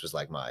for me. This was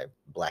like my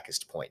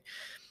blackest point.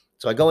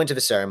 So I go into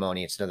the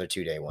ceremony. It's another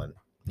 2-day one.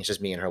 It's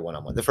just me and her one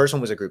on one. The first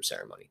one was a group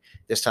ceremony.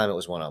 This time it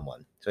was one on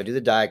one. So I do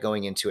the diet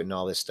going into it and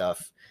all this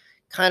stuff,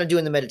 kind of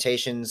doing the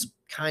meditations,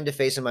 kind of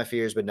facing my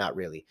fears, but not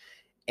really.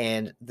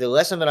 And the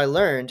lesson that I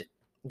learned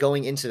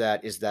going into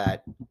that is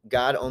that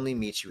God only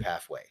meets you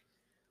halfway.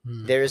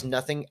 Mm. There is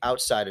nothing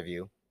outside of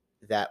you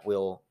that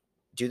will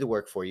do the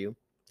work for you,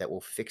 that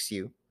will fix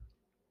you.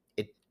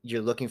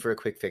 You're looking for a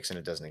quick fix and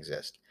it doesn't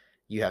exist.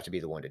 You have to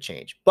be the one to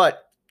change.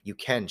 But you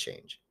can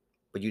change,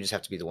 but you just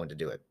have to be the one to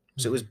do it.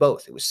 So it was Mm.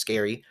 both. It was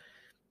scary.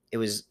 It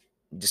was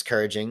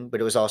discouraging, but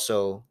it was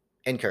also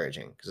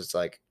encouraging because it's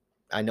like,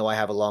 I know I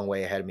have a long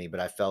way ahead of me, but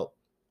I felt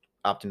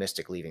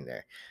optimistic leaving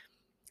there.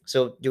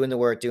 So doing the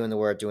work, doing the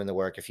work, doing the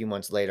work. A few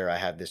months later, I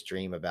have this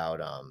dream about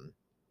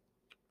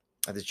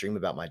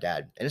my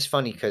dad. And it's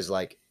funny because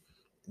like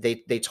they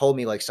told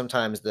me like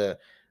sometimes the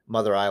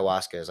mother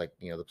ayahuasca is like,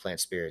 the plant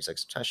spirits, like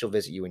sometimes she'll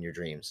visit you in your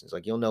dreams. It's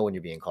like you'll know when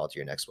you're being called to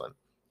your next one.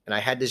 And I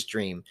had this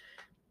dream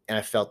and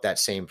I felt that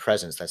same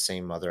presence, that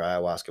same mother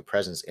ayahuasca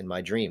presence in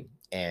my dream.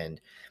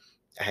 And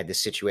I had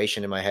this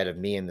situation in my head of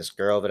me and this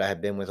girl that I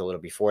had been with a little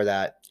before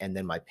that, and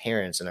then my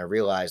parents. And I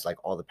realized like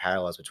all the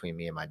parallels between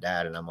me and my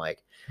dad. And I'm like,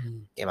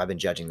 Mm. damn, I've been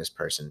judging this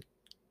person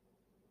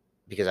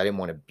because I didn't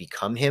want to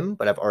become him,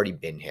 but I've already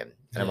been him.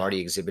 And I'm Yeah. already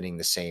exhibiting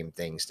the same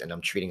things and I'm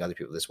treating other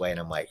people this way. And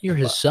I'm like, You're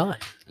his fuck. son.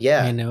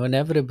 Yeah.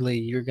 Inevitably,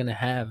 you're going to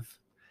have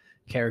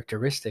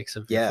characteristics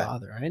of your Yeah.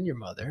 father and your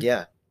mother.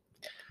 Yeah.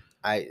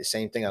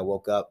 Same thing. I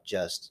woke up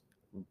just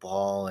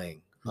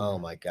bawling. Oh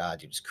Mm. my God,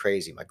 dude, it was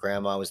crazy. My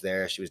grandma was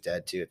there. She was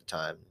dead too at the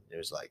time. It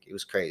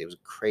was crazy. It was a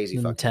crazy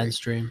An fucking dream. intense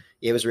dream.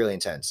 It was really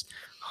intense.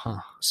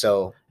 Huh.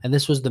 So And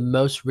this was the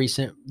most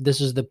recent,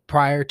 this is the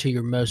prior to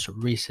your most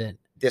recent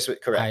this was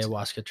correct.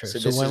 ayahuasca trip. So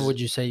So this when is would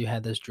you say you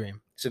had this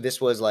dream? so this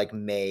was like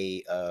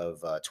May of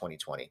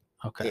 2020,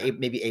 Okay.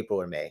 maybe April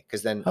or May,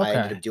 because then I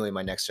ended Okay. up doing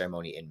my next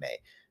ceremony in May.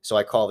 So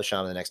I call the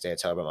shaman the next day. I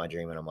tell her about my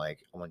dream, and I'm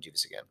like, I want to do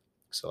this again.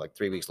 So like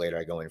 3 weeks later,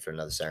 I go in for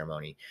another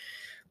ceremony.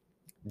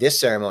 This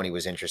ceremony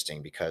was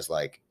interesting because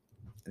like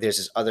there's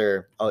this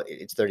other. Oh,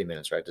 it's 30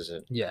 minutes, right?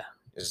 Yeah.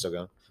 Is it still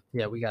going?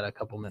 Yeah. We got a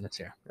couple minutes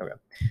here. Okay.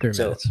 3 minutes.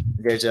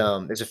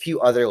 So there's a few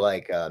other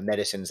like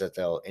medicines that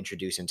they'll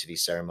introduce into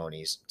these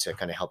ceremonies to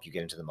kind of help you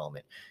get into the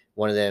moment.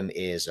 One of them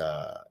is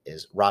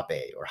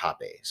rape or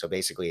hape. So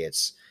basically,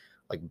 it's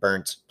like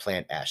burnt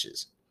plant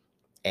ashes,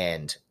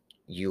 and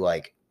you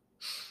like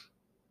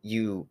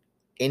you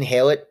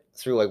inhale it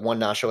through like one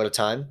nostril at a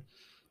time,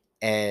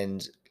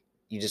 and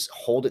you just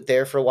hold it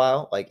there for a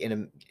while, like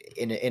in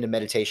a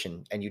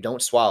meditation, and you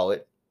don't swallow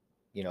it,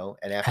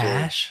 and after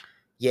Ash?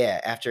 yeah,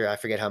 after I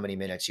forget how many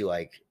minutes you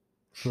like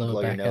Blow it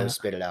blow your back nose, out.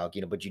 spit it out,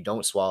 but you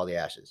don't swallow the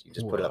ashes. You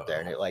just put it up there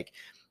and Whoa.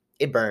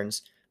 it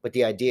burns. But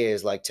the idea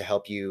is like to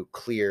help you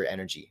clear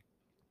energy.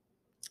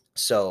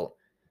 So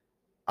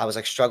I was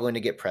like struggling to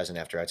get present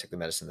after I took the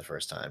medicine the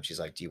first time. She's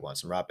like, "Do you want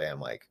some rape?" I'm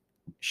like,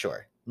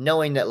 "Sure."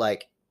 Knowing that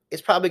like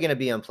it's probably going to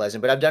be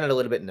unpleasant, but I've done it a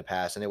little bit in the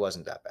past and it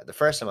wasn't that bad. The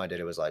first time I did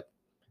it was like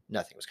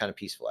nothing. It was kind of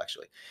peaceful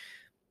actually.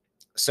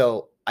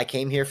 So I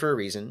came here for a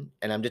reason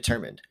and I'm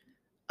determined.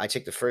 I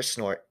take the first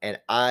snort and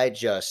I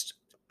just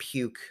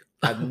puke.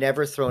 I've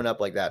never thrown up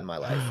like that in my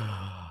life.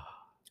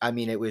 I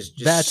mean, it was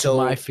just That's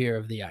my so fear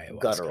of the ayahuasca.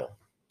 guttural.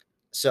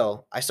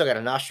 So I still got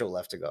a nostril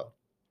left to go.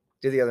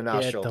 Do the other Get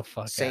the nostril.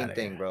 fuck Same out of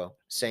thing, here. bro.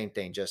 Same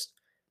thing. Just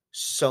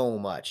so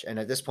much. And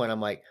at this point,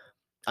 I'm like,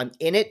 I'm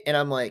in it and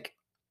I'm like,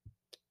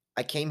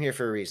 I came here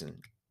for a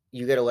reason.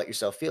 You got to let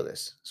yourself feel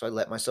this. So I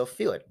let myself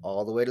feel it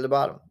all the way to the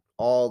bottom,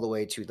 all the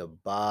way to the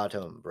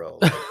bottom, bro.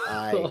 Like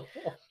I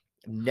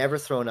never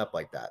thrown up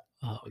like that.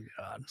 Oh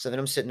God. So then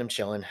I'm sitting, I'm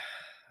chilling,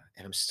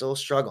 and I'm still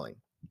struggling.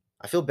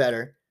 I feel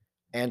better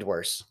and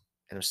worse,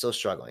 and I'm still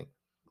struggling.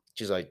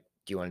 She's like,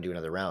 "Do you want to do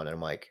another round?" And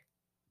I'm like,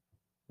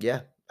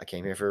 "Yeah, I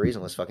came here for a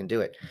reason. Let's fucking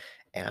do it."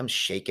 And I'm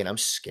shaking. I'm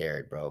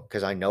scared, bro,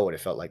 because I know what it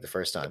felt like the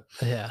first time.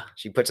 Yeah.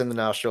 She puts in the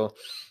nostril.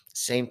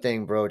 Same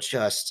thing, bro.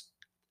 Just,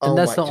 And oh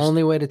that's my, the just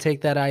only way to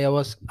take that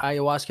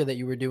ayahuasca that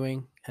you were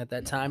doing at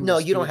that time no.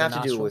 was You don't through the have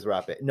to do it nostril.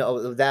 with rape.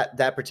 No,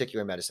 that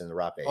particular medicine, the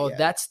rape. Oh, Yeah,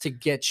 that's to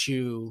get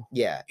you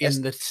yeah.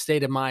 in the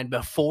state of mind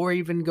before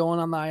even going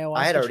on the I had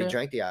ayahuasca already trip.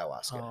 drank the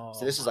ayahuasca, so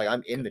Oh this is like my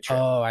I'm in god. the trip.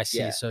 Oh, I see.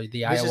 Yeah, So the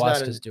this is not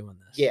ayahuasca is an doing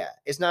this. yeah,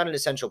 it's not an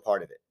essential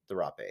part of it. The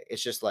rape,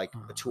 it's just like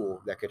a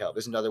tool that could help. Uh,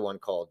 There's another one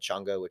called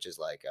changa, which is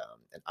like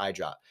an eye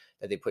drop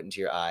that they put into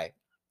your eye,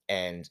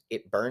 and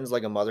it burns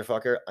like a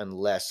motherfucker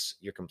unless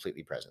you're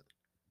completely present.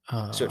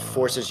 So it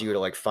forces uh, you to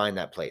like find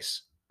that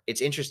place.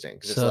 It's interesting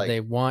because it's so they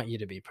like want you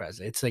to be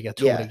present. It's like a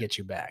tool to yeah, get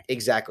you back.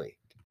 exactly.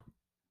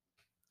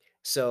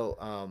 So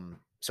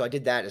so I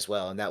did that as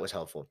well, and that was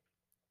helpful.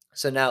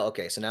 So now,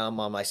 okay, so now I'm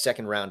on my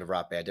second round of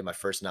rape. I did my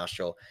first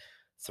nostril,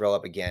 throw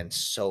up again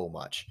so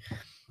much.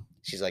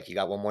 She's like, "You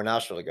got one more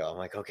nostril to go." I'm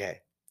like, "Okay."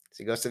 So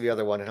he goes to the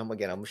other one, and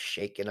I'm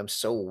shaking. I'm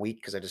so weak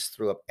because I just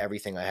threw up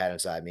everything I had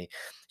inside me.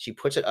 She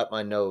puts it up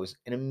my nose,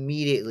 and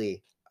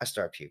immediately I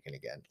start puking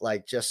again,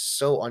 like just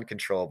so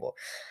uncontrollable.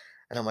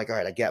 And I'm like, "All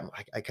right,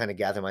 I kind of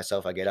gather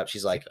myself. I get up.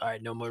 It's like, all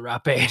right, no more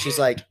rape. She's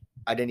like,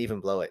 I didn't even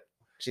blow it.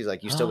 She's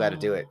like, you still got to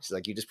do it. Oh, She's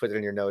like, you just put it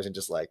in your nose and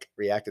just like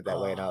reacted that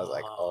way. And I was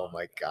like, oh oh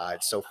my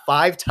God. So God.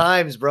 5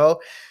 times, bro,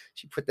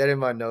 she put that in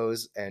my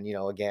nose. And,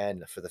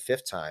 again, for the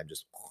fifth time,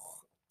 just,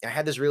 I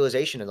had this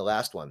realization in the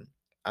last one.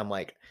 I'm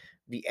like,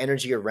 the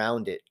energy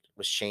around it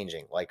was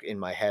changing. Like in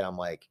my head, I'm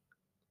like,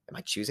 am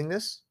I choosing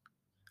this?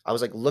 I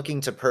was like looking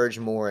to purge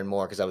more and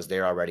more because I was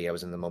there already. I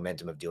was in the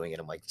momentum of doing it.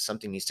 I'm like,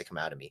 something needs to come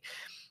out of me.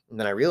 And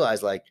then I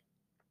realized, like,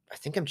 I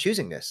think I'm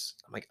choosing this.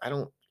 I'm like, I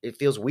don't, it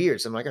feels weird.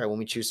 So I'm like, all right, let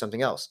me choose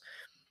something else.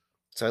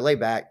 So I lay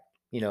back,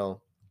 you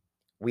know,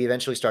 we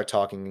eventually start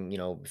talking,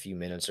 a few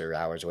minutes or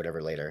hours or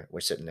whatever later.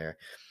 We're sitting there.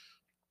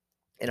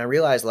 And I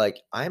realized,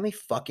 like, I am a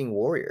fucking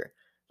warrior.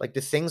 Like,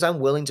 the things I'm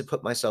willing to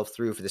put myself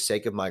through for the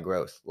sake of my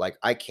growth. Like,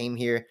 I came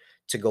here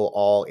to go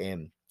all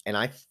in. And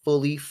I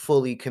fully,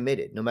 fully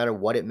committed, no matter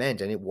what it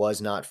meant. And it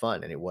was not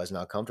fun and it was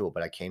not comfortable,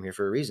 but I came here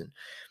for a reason.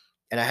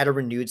 And I had a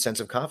renewed sense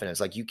of confidence.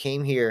 Like, you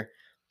came here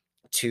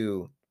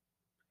to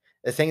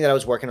the thing that I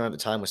was working on at the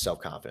time was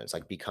self-confidence,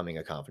 like becoming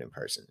a confident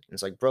person. And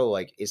it's like, bro,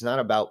 like it's not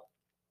about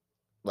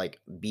like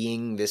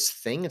being this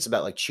thing. It's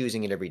about like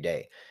choosing it every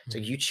day. So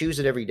Mm. you choose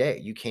it every day.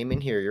 You came in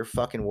here, you're a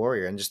fucking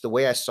warrior. And just the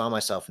way I saw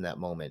myself in that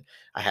moment,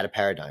 I had a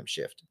paradigm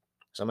shift.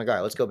 So I'm like, all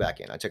right, let's go back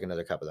in. I took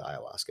another cup of the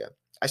ayahuasca.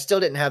 I still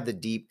didn't have the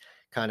deep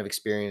kind of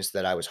experience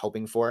that I was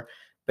hoping for,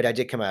 but I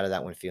did come out of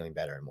that one feeling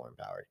better and more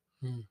empowered.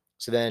 Mm.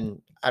 So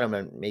then I don't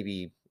know,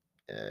 maybe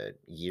a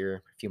year,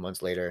 a few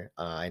months later,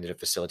 I ended up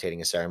facilitating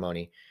a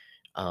ceremony.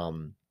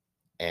 Um,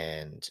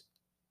 and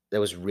it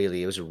was a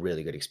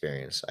really good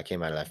experience. I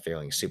came out of that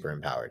feeling super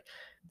empowered.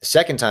 The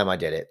second time I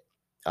did it,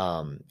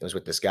 it was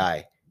with this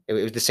guy. It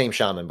was the same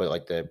shaman, but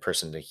like the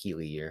person, the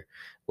Healy year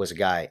was a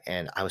guy,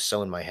 and I was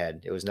so in my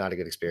head. It was not a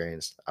good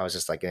experience. I was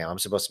just like, I'm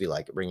supposed to be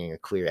like bringing a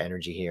clear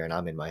energy here, and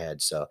I'm in my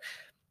head. So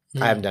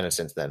I haven't Mm. done it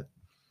since then.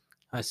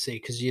 I see,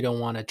 because you don't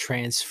want to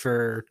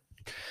transfer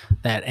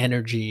that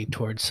energy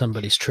towards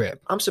somebody's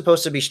trip. I'm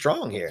supposed to be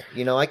strong here.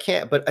 I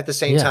can't, but at the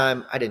same Yeah.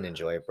 time, I didn't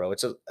enjoy it, bro.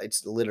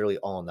 It's literally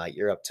all night.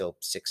 You're up till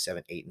 6,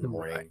 7, 8 in the Right.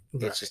 morning.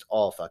 It's Right. just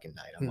all fucking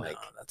night. I'm No, like,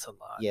 that's a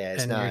lot.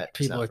 yeah, And your it's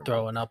people not are for me.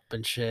 throwing up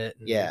and shit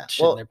and Yeah.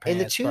 shit in their Well, in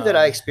the pants, 2 that I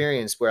probably.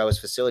 experienced where I was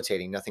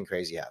facilitating, nothing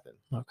crazy happened.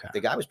 Okay.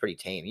 The guy was pretty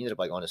tame. He ended up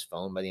like on his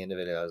phone by the end of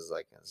it. I was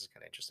like, this is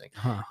kind of interesting.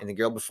 Huh. And the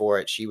girl before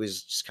it, she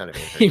was just kind of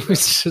in her He ego.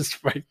 was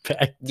just right back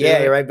to Yeah,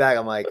 it. right back.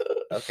 I'm like,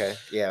 okay,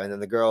 yeah. And then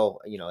the girl,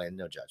 and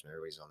no judgment,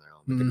 everybody's on their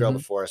own. But the girl Mm-hmm.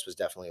 before us was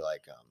definitely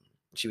like,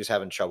 she was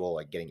having trouble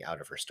like getting out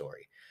of her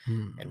story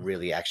and Mm.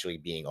 really actually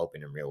being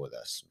open and real with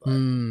us. But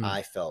Mm.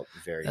 I felt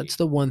That's very,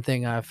 the one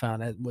thing I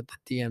found with the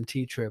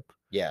DMT trip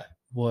yeah,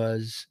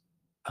 was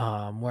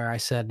where I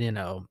said,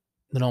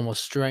 it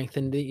almost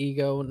strengthened the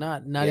ego.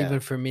 Not yeah, even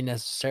for me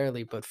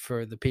necessarily, but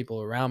for the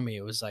people around me.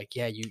 It was like,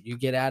 yeah, you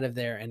get out of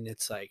there and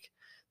it's like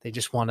they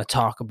just want to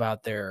talk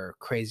about their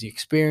crazy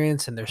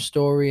experience and their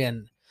story,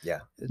 and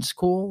yeah, it's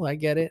cool. I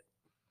get it.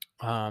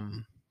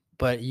 Um,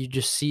 but you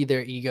just see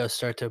their ego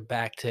start to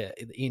back to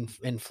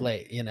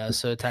inflate,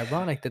 So it's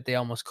ironic that they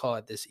almost call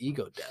it this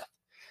ego death,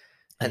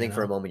 I you think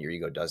for a know? moment your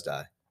ego does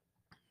die,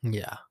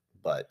 Yeah.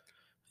 but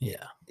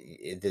Yeah.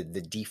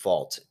 the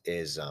default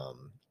is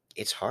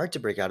it's hard to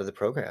break out of the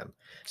program.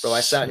 Bro,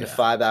 I sat in a Yeah.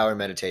 5-hour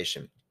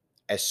meditation.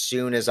 As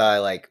soon as I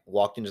like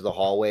walked into the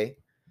hallway,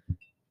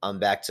 I'm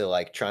back to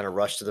like trying to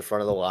rush to the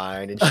front of the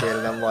line and shit.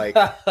 And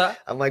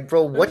I'm like,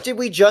 bro, what did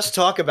we just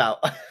talk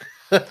about?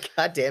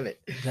 God damn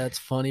it. That's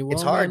funny.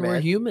 It's Well, hard, man, we're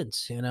man.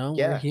 humans, we're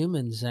Yeah.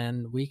 humans,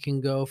 and we can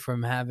go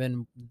from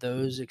having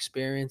those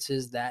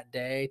experiences that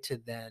day to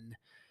then,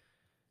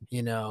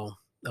 you know,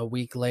 a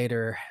week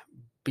later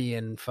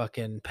being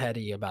fucking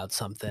petty about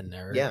something,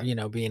 or, Yeah.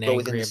 being But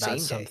within angry the about same day.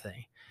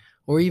 something,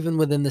 or even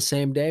within the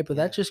same day. But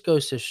that Yeah. just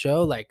goes to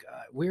show, like,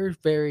 we're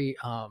very,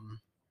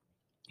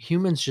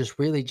 humans just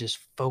really just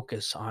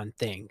focus on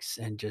things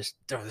and just,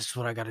 oh, this is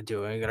what I got to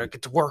do. I got to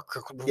get to work,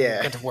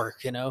 Yeah. get to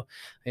work,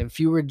 If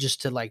you were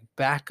just to like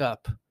back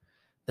up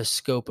the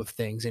scope of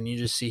things and you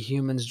just see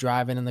humans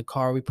driving in the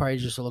car, we probably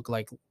just look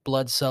like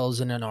blood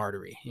cells in an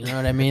artery. You know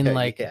what I mean?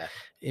 Like, Yeah.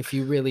 if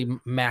you really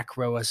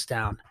macro us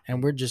down,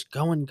 and we're just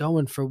going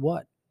for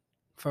what?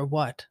 For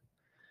what?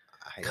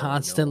 I don't know.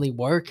 Constantly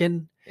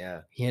working,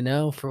 Yeah.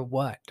 for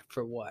what?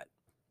 For what?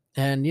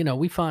 And,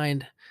 we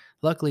find,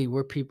 luckily,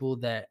 we're people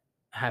that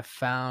have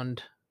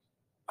found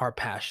our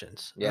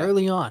passions Yeah.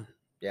 early on,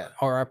 Yeah.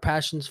 or our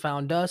passions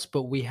found us,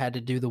 but we had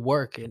to do the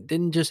work.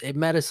 It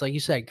met us, like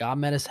you said, God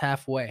met us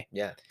halfway,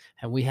 Yeah.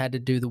 and we had to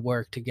do the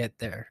work to get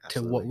there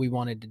to what Absolutely. we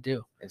wanted to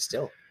do, And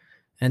still.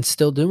 and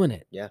still doing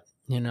it. Yeah.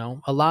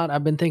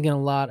 I've been thinking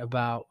a lot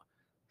about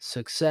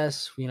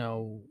success,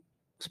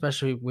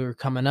 especially we were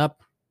coming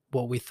up,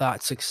 what we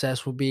thought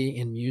success would be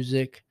in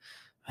music,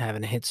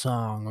 having a hit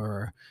song,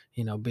 or,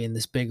 being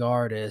this big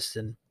artist.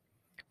 And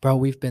bro,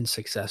 we've been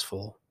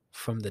successful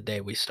from the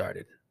day we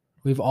started.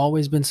 We've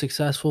always been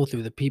successful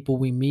through the people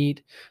we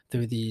meet,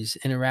 through these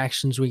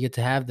interactions we get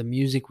to have, the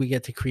music we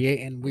get to create,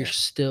 and we're Yeah.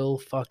 still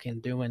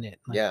fucking doing it.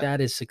 Like, Yeah. that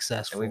is And we've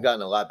successful.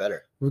 gotten a lot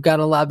better. We've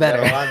gotten a lot We got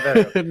better. a lot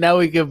better. Now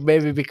we could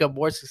maybe become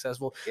more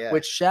successful. Yeah.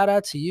 Which, shout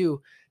out to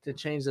you, to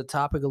change the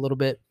topic a little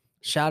bit.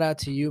 Shout out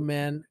to you,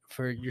 man,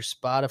 for your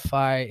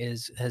Spotify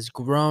has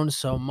grown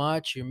so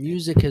much. Your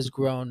music has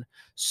grown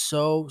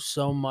so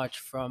much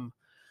from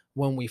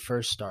when we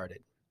first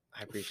started.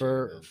 I appreciate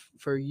it, man.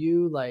 For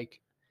you, like,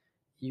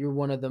 you're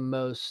one of the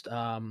most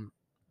out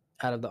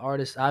of the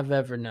artists I've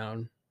ever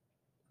known,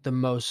 the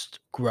most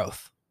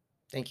growth.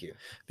 Thank you.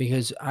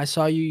 Because I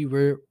saw you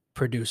were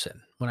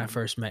producing when I Mhm.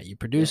 first met you,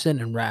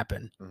 producing and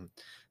rapping. Mhm.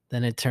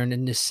 Then it turned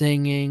into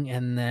singing,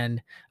 and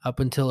then up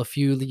until a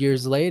few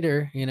years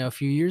later, a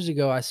few years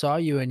ago, I saw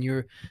you and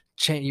you're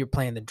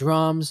playing the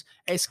drums.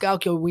 Hey,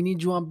 Scalco, we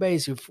need you on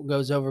bass. He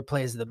goes over,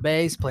 plays the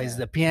bass, plays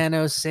the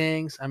piano,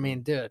 sings. I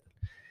mean, dude.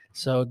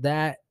 So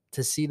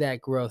to see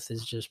that growth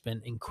has just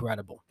been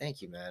incredible.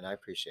 Thank you, man. I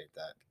appreciate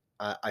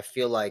that. I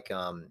feel like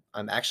I'm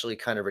actually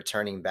kind of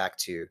returning back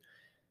to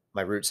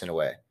my roots in a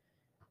way.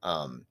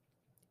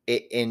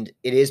 And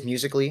it is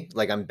musically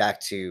like I'm back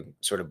to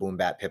sort of boom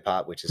bap hip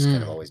hop, which has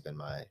kind of always been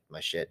my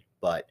shit.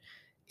 But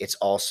it's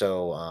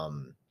also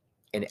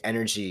an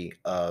energy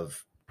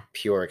of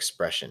pure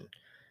expression.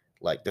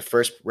 Like the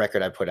first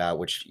record I put out,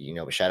 which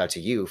shout out to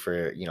you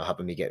for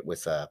helping me get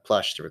with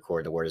Plush to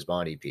record the Word Is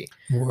Bond EP.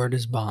 Word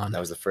is bond. That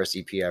was the first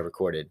EP I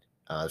recorded.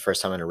 The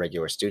first time in a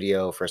regular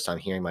studio, first time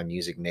hearing my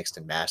music mixed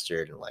and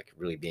mastered, and like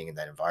really being in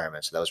that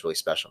environment. So that was really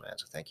special, man.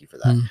 So thank you for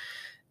that.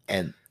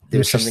 And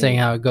there's Interesting something,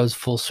 how it goes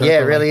full circle. yeah,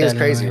 it really like is that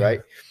crazy, anyway.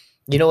 right?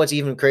 You know what's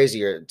even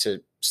crazier?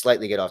 To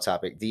slightly get off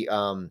topic, the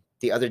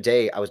other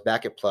day I was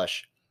back at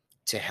Plush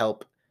to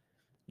help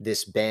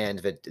this band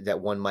that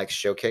won Mike's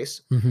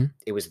showcase. Mm-hmm.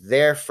 It was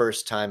their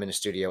first time in a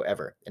studio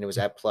ever, and it was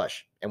at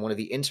Plush. And one of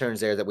the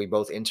interns there that we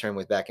both interned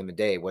with back in the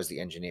day was the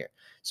engineer.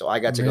 So I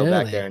got to go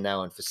back there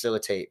now and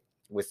facilitate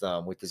with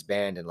this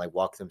band and like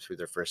walk them through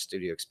their first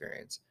studio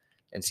experience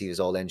and see this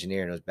old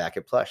engineer, and it was back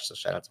at Plush. So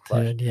shout out to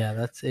Plush. Dude,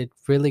 yeah, it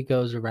really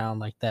goes around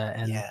like that,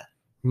 and Yeah.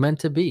 meant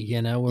to be.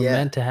 We're Yeah.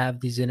 meant to have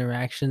these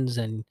interactions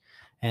and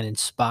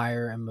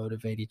inspire and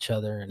motivate each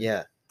other. And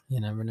Yeah.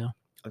 you never know.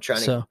 I'm trying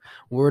to. So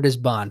word is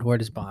bond.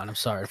 Word is bond. I'm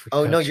sorry for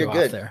Oh no, cut you're you off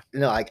good. there.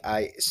 No,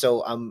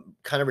 so I'm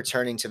kind of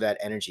returning to that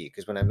energy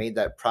because when I made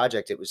that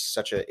project, it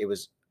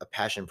was a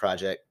passion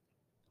project,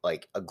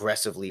 like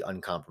aggressively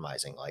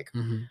uncompromising. Like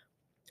Mhm.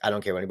 I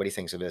don't care what anybody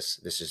thinks of this.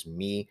 This is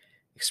me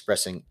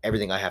expressing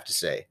everything I have to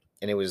say,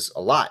 and it was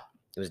a lot.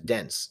 It was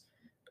dense,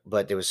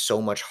 but there was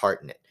so much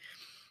heart in it.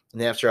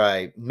 And then after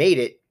I made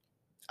it,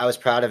 I was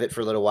proud of it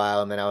for a little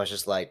while, and then I was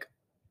just like,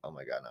 "Oh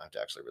my god, now I have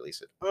to actually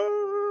release it."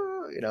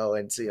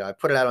 And so I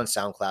put it out on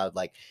SoundCloud,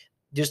 like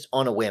just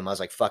on a whim. I was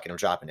like, "Fuck it, I'm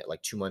dropping it."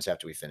 Like 2 months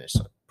after we finished,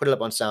 so put it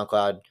up on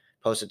SoundCloud,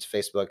 post it to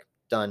Facebook.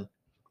 Done.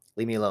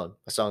 Leave me alone.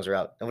 My songs are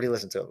out. Nobody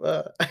listened to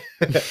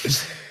them.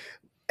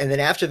 And then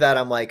after that,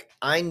 I'm like,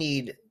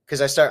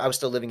 because I was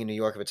still living in New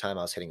York at the time.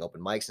 I was hitting open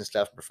mics and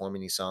stuff,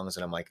 performing these songs,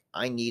 and I'm like,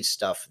 I need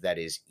stuff that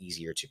is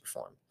easier to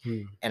perform,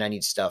 and I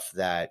need stuff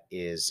that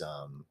is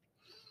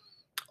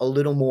a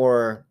little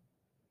more.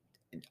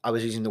 I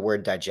was using the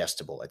word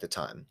digestible at the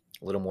time,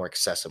 a little more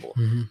accessible.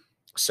 Mhm.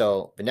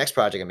 So the next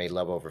project I made,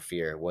 Love Over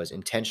Fear, was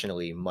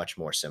intentionally much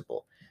more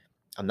simple.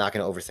 I'm not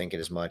going to overthink it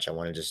as much. I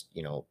want to just,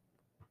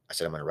 I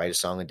said I'm going to write a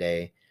song a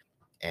day,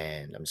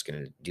 and I'm just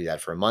going to do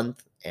that for a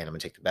month, and I'm going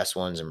to take the best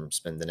ones and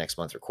spend the next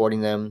month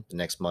recording them, the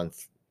next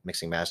month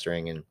mixing,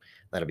 mastering, and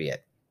that'll be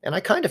it. And I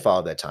kind of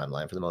followed that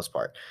timeline for the most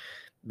part,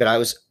 but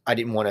I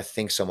didn't want to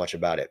think so much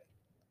about it.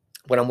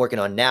 What I'm working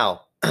on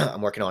now,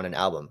 I'm working on an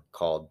album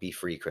called Be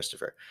Free,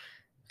 Christopher.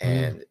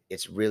 And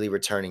it's really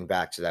returning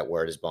back to that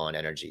Word Is Bond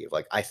energy of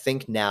like, I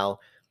think now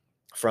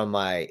from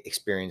my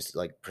experience,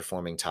 like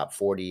performing top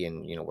 40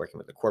 and, working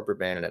with the corporate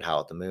band and at Howl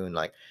at the Moon,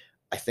 like,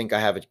 I think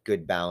I have a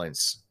good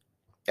balance,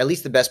 at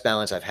least the best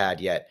balance I've had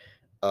yet,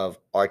 of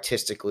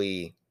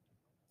artistically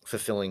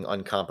fulfilling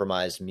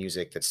uncompromised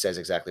music that says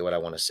exactly what I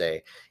want to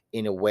say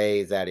in a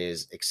way that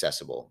is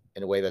accessible,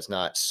 in a way that's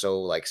not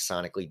so like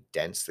sonically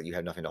dense that you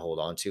have nothing to hold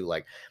on to.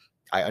 Like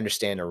I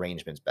understand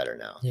arrangements better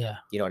now. Yeah.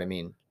 You know what I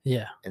mean?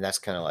 Yeah. And that's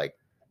kind of like,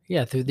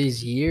 yeah, through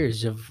these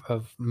years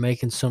of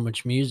making so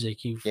much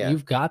music,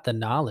 you've got the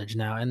knowledge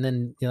now. And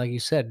then, like you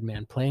said,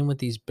 man, playing with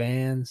these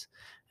bands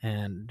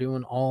and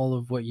doing all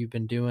of what you've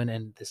been doing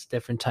and this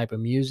different type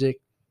of music,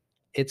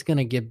 it's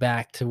gonna get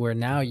back to where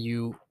now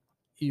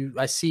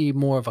I see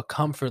more of a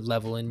comfort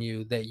level in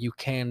you that you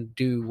can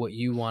do what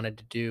you wanted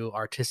to do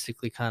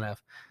artistically, kind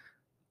of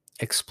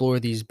explore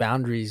these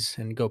boundaries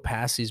and go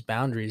past these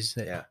boundaries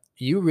that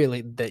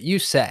you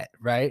set,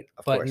 right?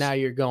 But now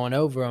you're going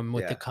over them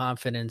with the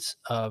confidence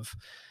of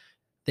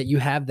that you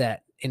have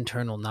that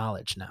internal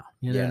knowledge now.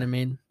 You know what I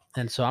mean?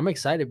 And so I'm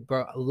excited,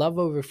 bro. Love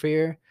Over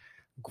Fear,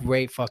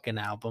 great fucking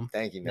album.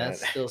 Thank you, man.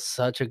 That's still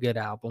such a good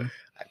album.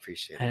 I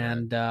appreciate it.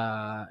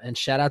 And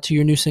shout out to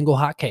your new single,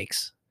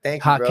 Hotcakes.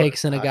 Thank you, bro.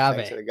 Hotcakes and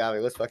Hotcakes and agave.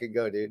 agave. Let's fucking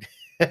go, dude.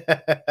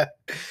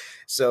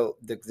 So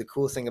the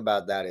cool thing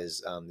about that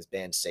is this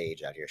band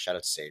Sage out here. Shout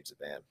out to Sage, the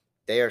band.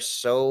 They are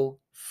so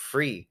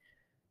free.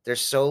 They're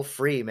so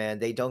free, man.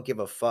 They don't give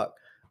a fuck.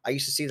 I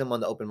used to see them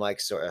on the open mic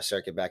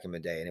circuit back in the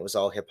day, and it was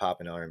all hip hop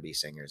and R&B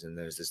singers. And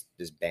there's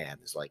this band,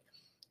 this like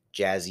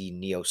jazzy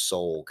neo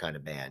soul kind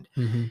of band,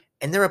 Mm-hmm.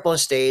 and they're up on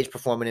stage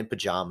performing in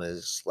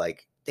pajamas.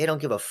 Like they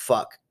don't give a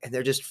fuck, and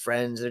they're just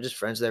friends. They're just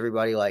friends with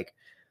everybody. Like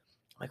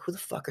who the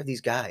fuck are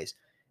these guys?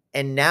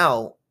 And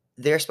now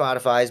their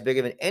Spotify is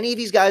bigger than any of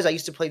these guys I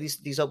used to play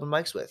these open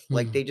mics with.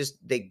 Like Mm.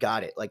 they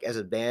got it. Like as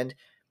a band,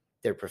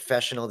 they're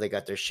professional. They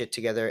got their shit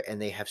together, and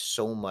they have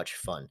so much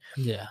fun.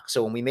 Yeah.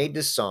 So when we made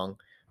this song,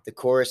 the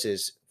chorus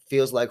is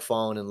feels like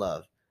falling in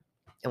love.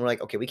 And we're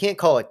like, okay, we can't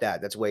call it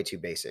that. That's way too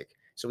basic.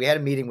 So we had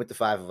a meeting with the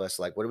five of us,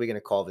 like, what are we going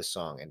to call this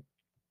song? And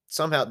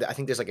somehow, I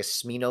think there's like a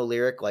Smino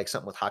lyric, like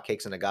something with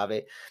hotcakes and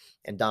agave.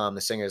 And Dom,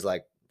 the singer, is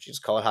like,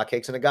 just call it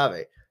hotcakes and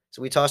agave.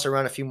 So we tossed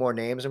around a few more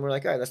names, and we're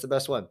like, all right, that's the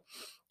best one.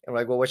 And we're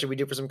like, well, what should we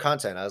do for some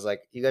content? I was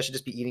like, you guys should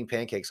just be eating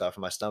pancakes off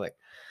of my stomach.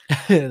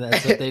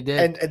 That's what they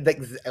did. And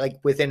like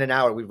within an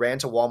hour, we ran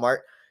to Walmart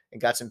and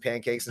got some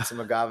pancakes and some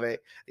agave.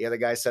 The other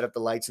guy set up the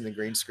lights and the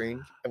green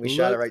screen, and we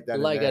shot it Looked right then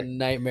and like a there.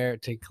 nightmare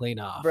to clean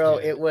off, Bro,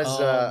 dude. it was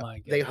Oh my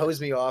they goodness.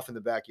 hosed me off in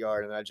the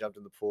backyard and I jumped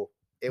in the pool.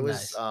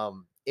 Nice.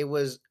 It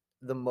was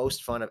the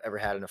most fun I've ever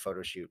had in a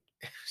photo shoot.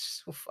 It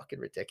was so fucking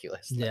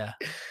ridiculous. Yeah.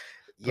 Like,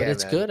 But yeah,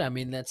 it's man. good. I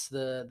mean, that's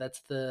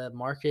the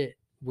market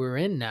we're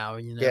in now,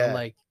 Yeah.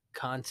 like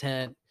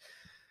content,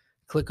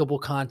 clickable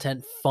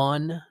content,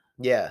 fun,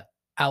 Yeah.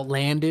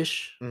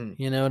 outlandish, Mhm.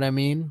 you know what I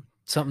mean?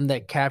 Something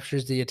that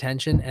captures the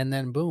attention, and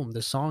then boom,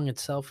 the song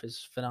itself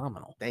is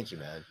phenomenal. Thank you,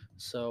 man.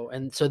 So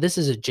this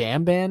is a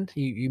jam band.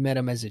 You met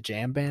them as a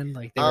jam band,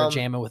 like they were Um,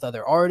 jamming with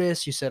other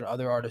artists. You said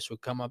other artists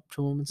would come up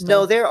to them and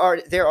no, stuff.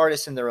 they're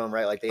artists in their own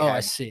right. Like they Oh, I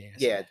had see.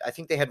 yeah, I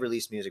think they had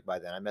released music by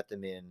then. I met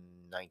them in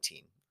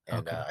 19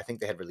 and Okay. I think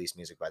they had released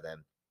music by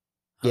then.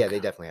 Yeah, they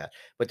definitely had.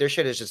 But their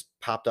shit has just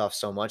popped off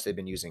so much. They've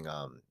been using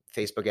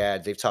Facebook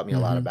ads. They've taught me a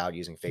lot Mhm. about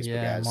using Facebook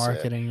Yeah, ads.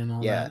 marketing and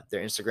all Yeah, that.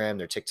 their Instagram,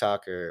 their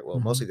TikTok, or well,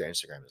 Mhm. mostly their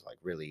Instagram is like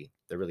really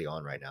they're really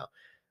on right now.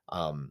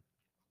 Um,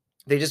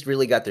 they just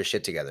really got their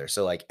shit together.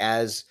 So like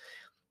as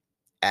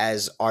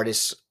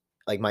artists,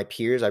 like my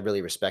peers, I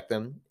really respect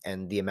them,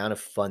 and the amount of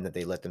fun that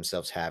they let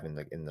themselves have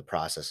in the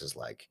process is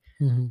like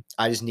Mhm.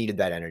 I just needed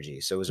that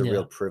energy. So it was a Yeah.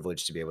 real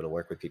privilege to be able to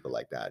work with people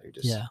like that who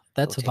just Yeah,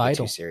 that's don't take it too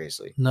vital.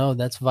 seriously. No,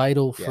 that's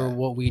vital for Yeah.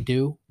 what we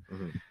do.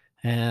 Mhm.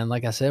 And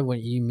like I said,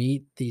 when you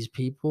meet these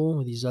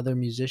people, these other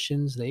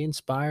musicians, they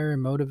inspire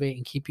and motivate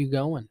and keep you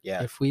going.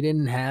 Yeah. If we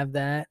didn't have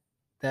that,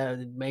 that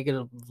would make it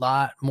a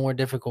lot more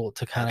difficult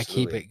to kind of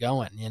keep Absolutely. it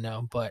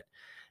going, But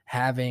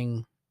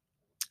having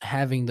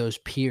those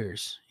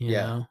peers,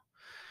 Yeah.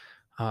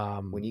 We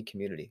um, need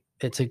community.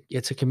 it's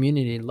a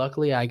community.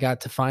 Luckily, I got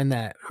to find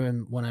that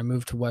when I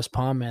moved to West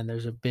Palm. Man,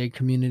 there's a big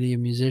community of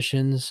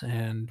musicians,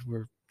 and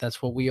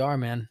that's what we are,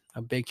 man.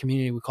 A big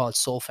community. We call it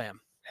Soul Fam.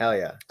 Hell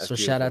yeah. That's So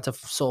shout out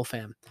beautiful. to Soul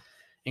Fam,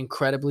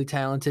 incredibly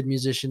talented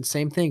musicians.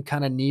 Same thing,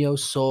 kind of neo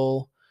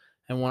soul.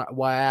 And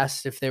why I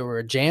asked if they were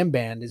a jam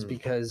band is Mm.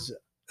 because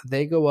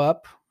they go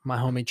up. My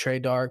homie Trey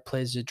Dark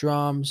plays the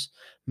drums,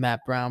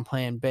 Matt Brown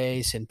playing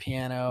bass and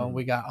piano. Mm.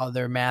 We got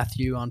other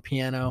Matthew on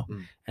piano,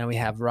 Mm. and we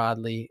have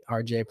Rodley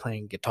RJ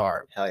playing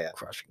guitar, Hell yeah.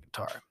 crushing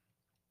guitar.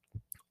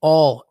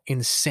 All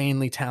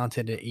insanely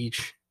talented at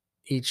each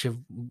of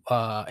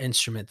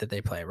instrument that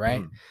they play,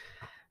 right? Mm.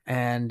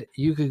 And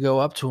you could go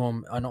up to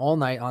them on all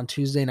night on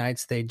Tuesday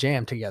nights. They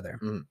jam together.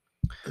 Mm.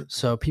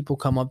 So people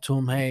come up to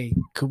them, hey,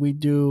 could we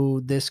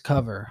do this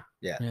cover?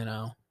 Yeah.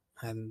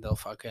 And they'll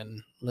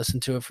fucking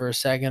listen to it for a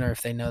second, or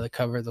if they know the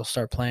cover, they'll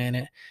start playing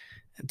it.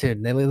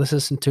 Dude, they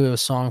listen to a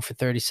song for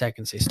 30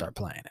 seconds, they start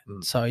playing it.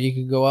 Mm. So you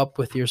can go up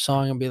with your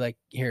song and be like,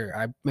 here,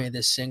 I made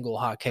this single,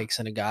 Hotcakes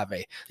and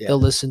Agave. Yeah. They'll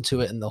listen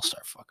to it and they'll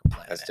start fucking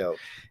playing That's it. dope.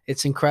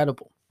 It's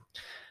incredible.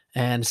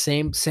 And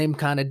same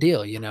kind of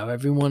deal,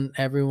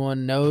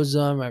 everyone knows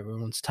them,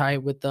 everyone's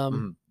tight with them,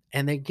 Mm.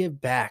 and they give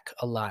back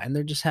a lot, and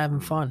they're just having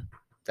fun.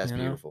 That's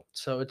beautiful.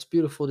 So it's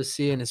beautiful to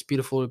see, and it's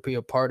beautiful to be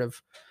a part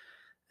of.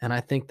 And I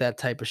think that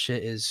type of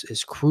shit is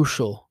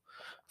crucial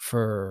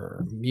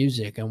for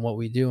music and what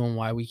we do and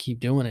why we keep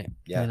doing it.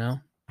 Yeah.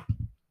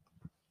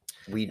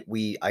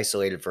 We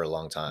isolated for a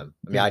long time.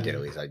 I mean, I did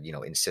at least. I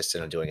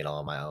insisted on doing it all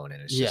on my own,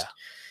 and it's just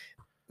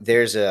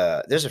there's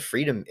a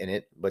freedom in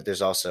it, but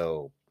there's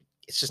also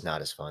it's just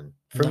not as fun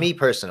for me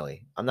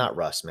personally. I'm not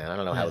Russ, man. I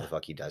don't know how the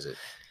fuck he does it.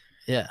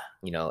 Yeah.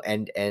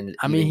 And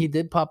I mean, he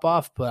did pop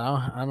off, but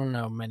I don't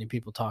know many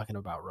people talking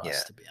about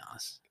Russ, to be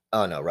honest.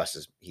 Oh no, Russ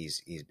is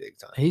he's big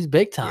time. He's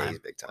big time. Yeah, he's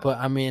big time. But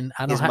I mean,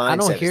 I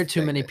don't hear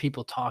too many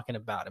people talking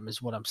about him,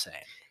 is what I'm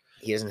saying.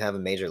 He doesn't have a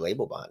major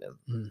label behind him.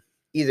 Mm.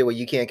 Either way,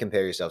 you can't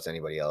compare yourself to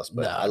anybody else.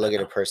 But I look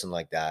at a person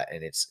like that,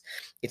 and it's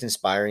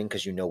inspiring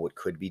because you know what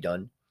could be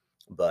done.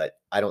 But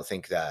I don't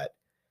think that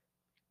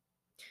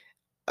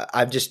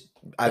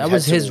that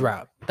was his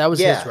route. That was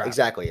his route.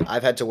 Exactly.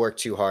 I've had to work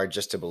too hard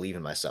just to believe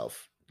in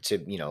myself.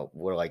 to,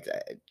 we're like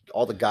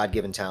all the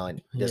God-given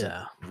talent doesn't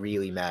Yeah.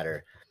 really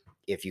matter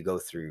if you go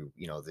through,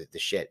 the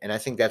shit. And I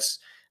think that's,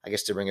 I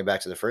guess, to bring it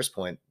back to the first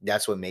point,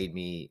 that's what made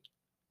me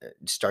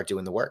start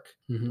doing the work,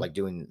 Mhm. like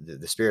doing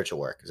the spiritual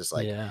work. It's just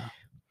like, Yeah.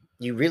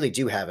 you really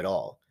do have it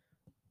all.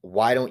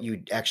 Why don't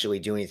you actually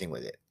do anything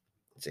with it?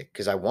 It's like,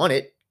 because I want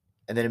it.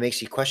 And then it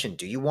makes you question,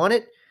 do you want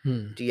it?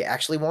 Hmm. Do you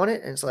actually want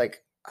it? And it's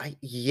like,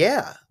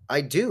 yeah,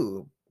 I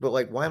do. But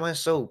like, why am I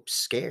so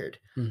scared?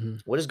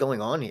 Mhm. What is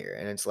going on here?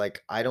 And it's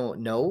like, I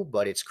don't know,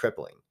 but it's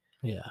crippling,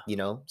 Yeah.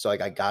 So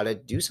like, I gotta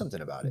do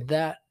something about it.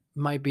 That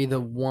might be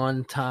the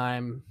one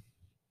time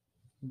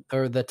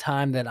or the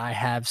time that I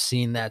have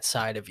seen that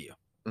side of you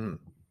Mhm.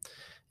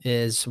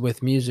 is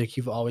with music.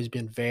 You've always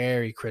been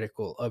very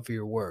critical of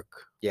your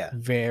work, Yeah.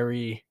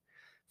 very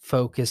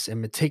focused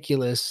and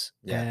meticulous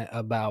Yeah.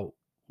 about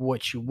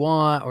what you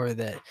want, or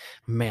that,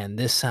 man,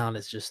 this sound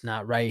is just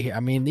not right here. I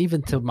mean,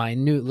 even to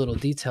minute little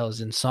details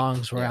in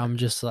songs where Yeah. I'm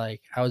just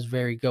like, I was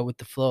very go with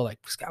the flow,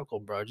 like,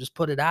 Scalco, bro, just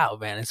put it out,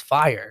 man. It's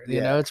fire.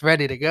 Yeah. It's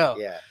ready to go.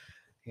 Yeah.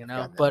 I've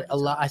gotten that But many a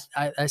lot,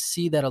 times. I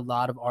see that a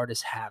lot of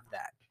artists have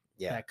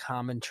Yeah. that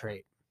common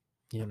trait,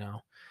 you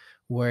know,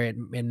 where it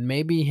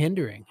may be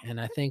hindering.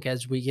 And I think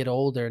as we get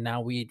older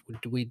now, we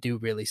do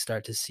really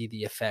start to see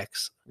the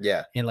effects.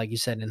 Yeah. And like you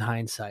said, in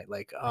hindsight,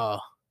 like, oh,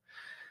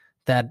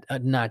 that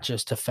not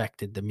just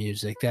affected the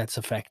music, that's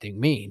affecting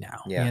me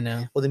now, Yeah. you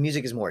know? Well, the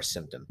music is more a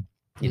symptom,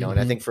 and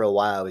I Hmm. think for a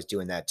while I was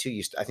doing that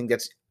too.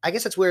 I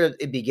guess that's where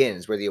it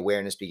begins, where the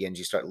awareness begins.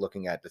 You start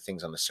looking at the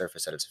things on the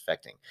surface that it's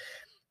affecting.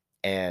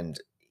 And,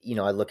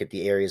 I look at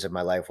the areas of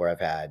my life where I've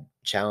had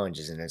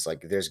challenges, and it's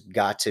like, there's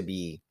got to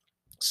be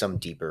some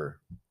deeper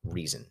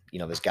reason.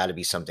 There's got to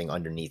be something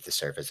underneath the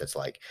surface that's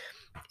like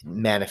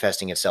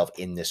manifesting itself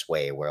in this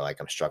way where like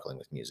I'm struggling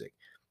with music.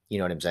 You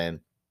know what I'm saying?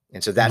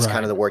 And so that's kind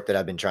of Right. the work that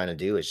I've been trying to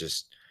do is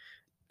just,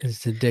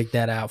 Is to dig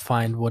that out,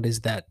 find what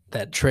is that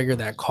trigger,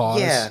 that yeah.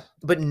 cause.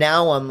 But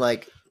now I'm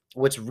like,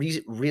 what's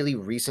really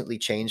recently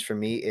changed for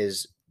me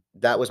is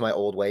that was my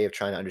old way of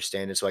trying to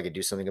understand it so I could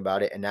do something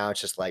about it. And now it's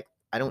just like,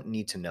 I don't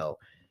need to know.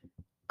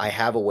 I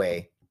have a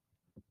way.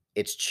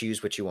 It's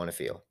choose what you want to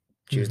feel.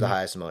 Choose the Hmm.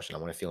 highest emotion. I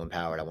want to feel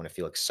empowered. I want to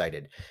feel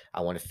excited.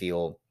 I want to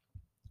feel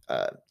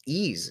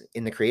ease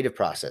in the creative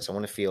process. I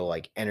want to feel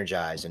like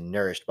energized and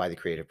nourished by the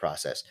creative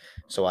process.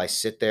 So I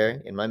sit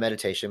there in my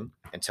meditation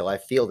until I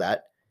feel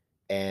that.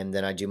 And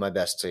then I do my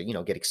best to,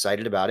 get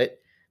excited about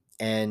it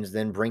and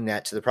then bring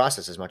that to the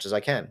process as much as I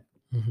can.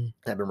 Hmm.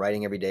 I've been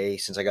writing every day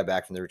since I got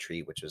back from the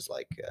retreat, which was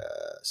like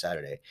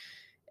Saturday.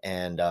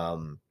 And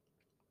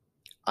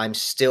I'm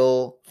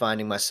still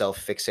finding myself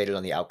fixated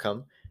on the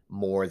outcome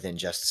more than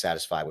just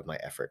satisfied with my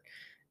effort.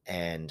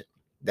 And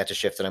that's a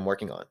shift that I'm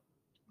working on,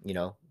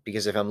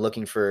 because if I'm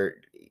looking for,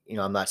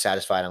 I'm not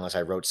satisfied unless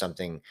I wrote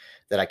something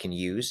that I can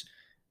use.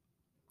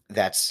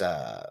 That's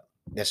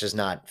just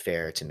not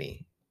fair to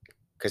me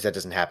because that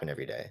doesn't happen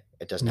every day.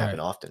 It doesn't happen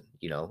Right. often,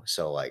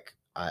 So like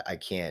I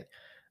can't.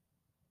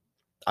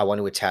 I want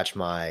to attach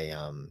my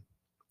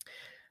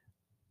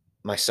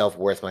self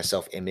worth, my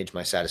self image,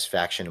 my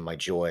satisfaction, and my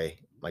joy,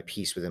 my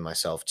peace within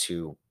myself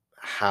to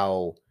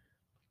how,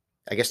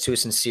 I guess, to a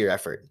sincere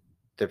effort,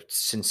 the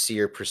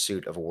sincere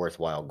pursuit of a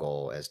worthwhile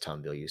goal, as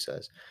Tom Bilyeu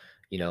says.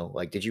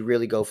 Like, did you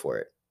really go for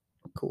it?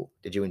 Cool.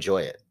 Did you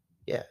enjoy it?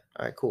 Yeah.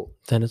 All right, cool.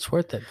 Then it's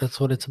worth it. That's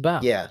what it's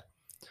about. Yeah.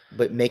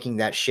 But making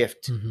that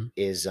shift Hmm.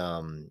 is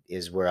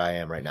where I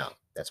am right now.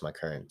 That's my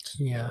current,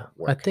 Yeah. I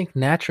work. think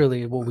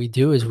naturally what we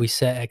do is we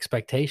set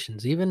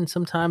expectations, even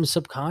sometimes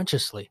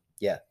subconsciously.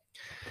 Yeah.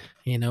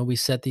 We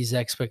set these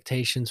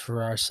expectations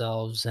for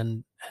ourselves,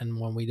 and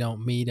when we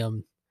don't meet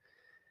them,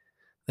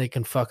 they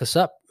can fuck us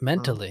up Mhm.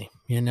 mentally,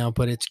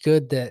 but it's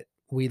good that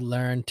we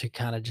learn to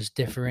kind of just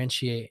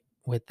differentiate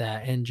with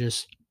that and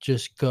just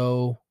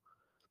go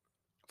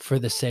for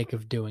the sake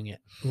of doing it.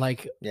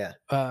 Like, Yeah.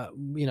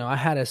 I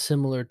had a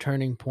similar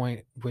turning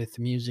point with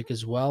music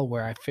as well,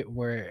 where it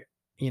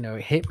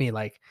hit me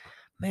like,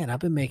 man, I've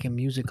been making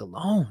music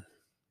alone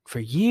for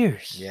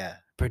years, Yeah.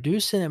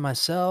 producing it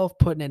myself,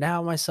 putting it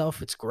out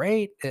myself. It's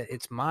great.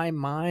 It's my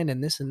mind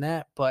and this and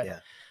that, but Yeah.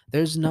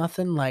 there's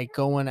nothing like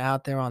going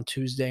out there on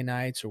Tuesday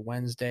nights or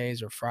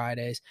Wednesdays or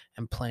Fridays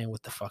and playing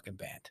with the fucking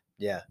band.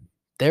 Yeah.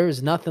 There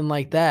is nothing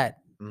like that.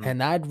 Mhm.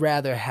 And I'd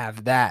rather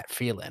have that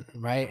feeling,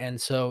 right?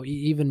 And so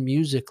even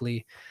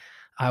musically,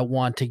 I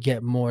want to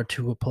get more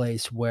to a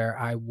place where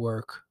I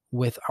work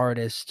with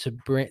artists to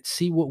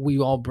see what we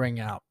all bring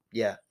out,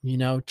 Yeah.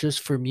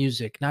 just for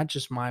music, not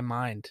just my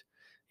mind.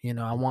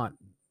 I want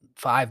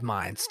five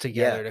minds Yeah.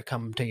 together to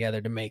come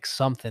together to make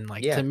something.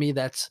 Like, to Yeah. me,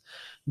 that's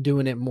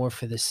doing it more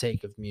for the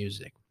sake of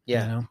music, you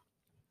Yeah. know?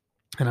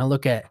 And I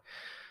look at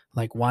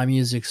like why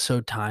music's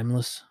so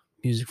timeless,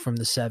 music from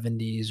the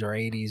 70s or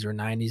 80s or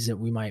 90s that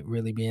we might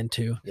really be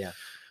into, Yeah.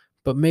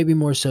 but maybe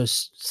more so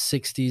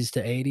 60s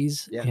to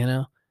 80s,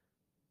 Yeah.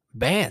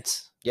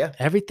 bands. Yeah.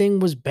 Everything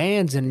was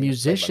bands and Everything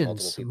was played by multiple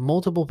musicians, people.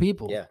 multiple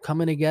people Yeah.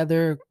 coming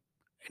together,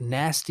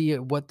 nasty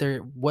at what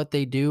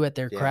they do at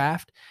their Yeah.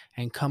 craft,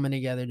 and coming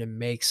together to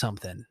make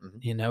something.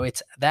 Mhm.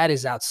 It's that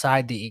is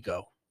outside the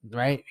ego.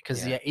 right?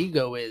 Because Yeah. the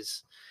ego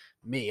is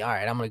me. All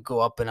right, I'm gonna go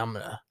up and I'm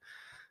gonna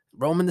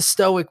Roman the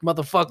Stoic,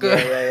 motherfucker. Yeah,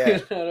 yeah, You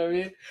yeah. know what I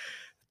mean?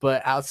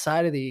 But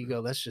outside of the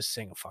ego, let's just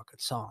sing a fucking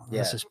song.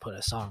 Let's Yeah. just put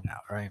a song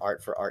out, right?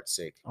 Art for art's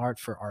sake. Art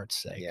for art's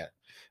sake. Yeah.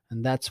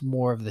 And that's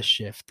more of the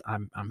shift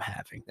I'm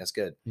having, That's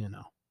good. you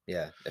know.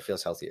 Yeah. It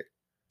feels healthier.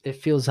 It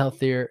feels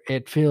healthier.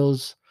 It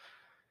feels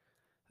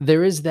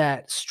there is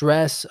that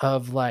stress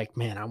of like,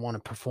 man, I want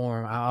to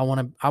perform. I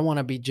want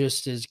to be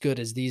just as good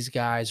as these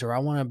guys, or I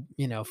want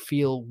to,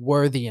 feel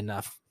worthy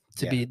enough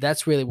to Yeah. be.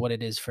 That's really what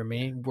it is for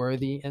Yeah. me,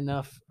 worthy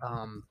enough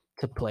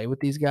to play with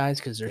these guys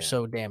because they're Yeah.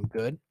 so damn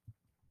good.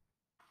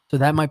 So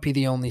that might be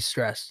the only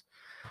stress.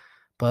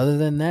 But other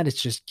than that,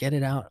 it's just get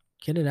it out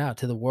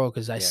to the world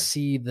because I Yeah.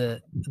 see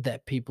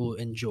that people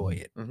enjoy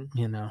it.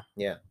 Mm-hmm.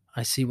 Yeah.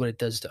 I see what it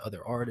does to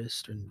other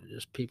artists and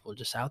just people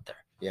just out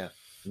there. Yeah.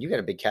 And you got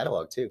a big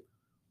catalog too.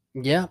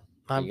 Yeah,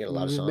 You get a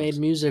lot of we've made songs.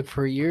 music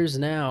for years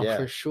now, Yeah.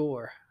 for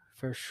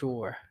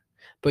sure.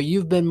 But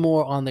you've been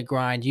more on the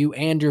grind, you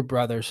and your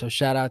brother. So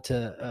shout out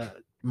to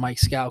Mike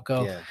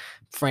Scalco, Yeah.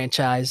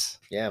 franchise.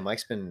 Yeah.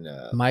 Mike's been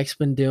Mike's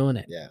been doing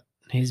it. yeah.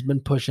 He's been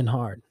pushing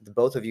hard. The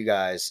both of you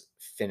guys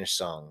finish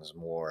songs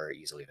more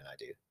easily than I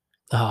do.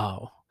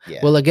 Oh, Yeah.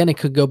 well, again, it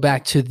could go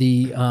back to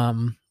the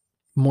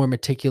more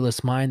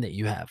meticulous mind that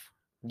you have.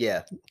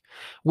 Yeah.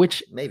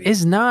 Which Maybe.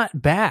 is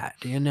not bad,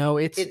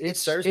 It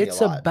serves me a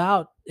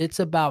lot. it's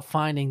about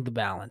finding the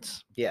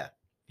balance. Yeah.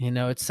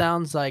 It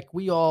sounds like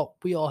we all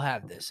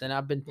have this, and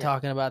I've been Yeah.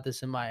 talking about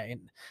this in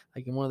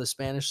one of the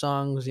Spanish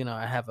songs.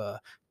 I have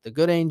the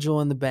good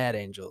angel and the bad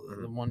angel,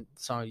 the one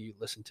song you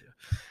listen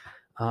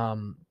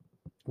to.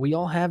 We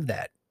all have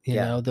that,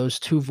 those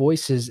two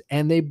voices,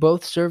 and they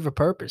both serve a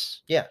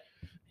purpose. Yeah.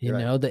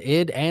 The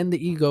id and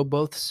the ego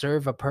both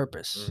serve a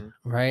purpose,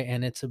 right?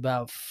 And it's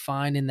about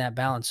finding that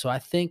balance. So I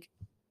think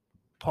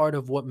part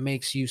of what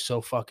makes you so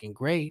fucking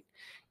great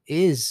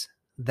is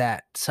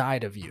that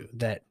side of you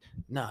that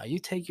you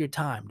take your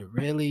time to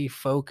really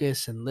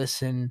focus and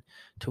listen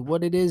to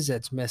what it is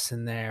that's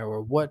missing there,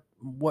 or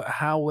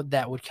how would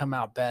that would come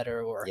out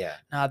better, or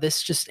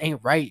this just ain't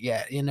right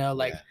yet.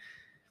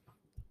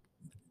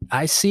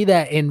 I see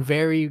that in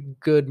very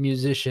good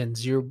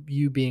musicians,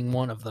 you being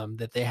one of them,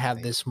 that they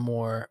have this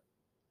more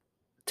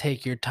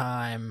take your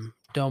time,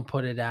 don't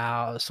put it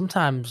out,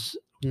 sometimes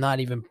not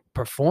even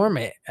perform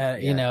it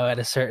at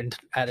a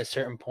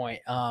certain point.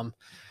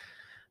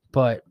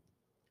 But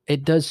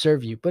it does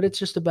serve you, but it's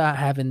just about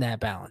having that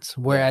balance.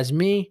 Whereas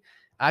me,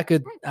 I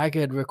could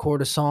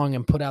record a song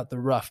and put out the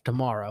rough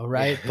tomorrow,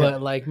 right?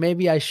 But like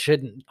maybe I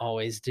shouldn't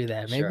always do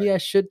that. Maybe I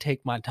should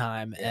take my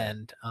time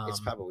and it's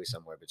probably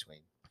somewhere between.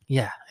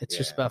 Yeah, it's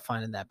just about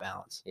finding that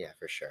balance. Yeah,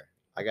 for sure.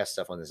 I got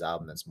stuff on this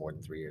album that's more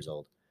than 3 years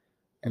old.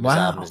 And this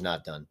album is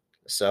not done.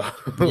 So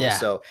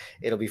so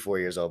it'll be 4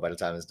 years old by the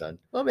time it's done.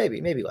 Well,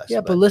 maybe less.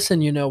 Yeah, but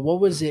listen, what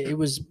was it? It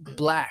was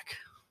Black.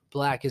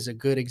 Black is a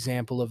good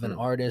example of an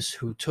artist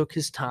who took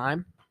his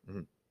time.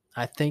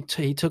 I think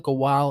he took a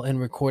while in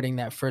recording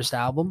that first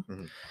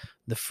album,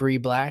 The Free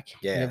Black.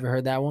 Yeah. You ever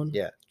heard that one?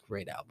 Yeah.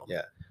 Great album.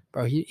 Yeah.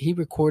 Bro, he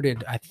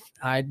recorded,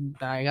 I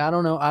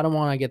don't know. I don't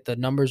want to get the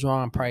numbers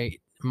wrong. I'm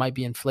probably might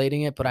be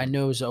inflating it, but I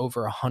know it was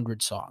over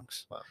 100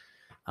 songs. Wow.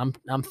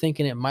 I'm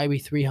thinking it might be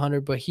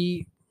 300, but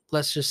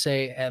let's just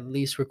say at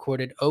least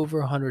recorded over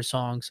 100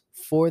 songs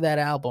for that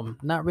album,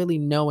 not really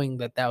knowing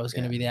that was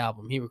going to be the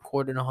album. He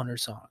recorded 100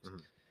 songs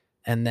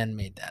and then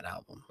made that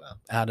album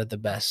out of the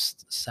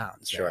best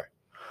sounds. Sure. There.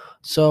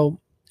 So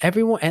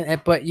everyone,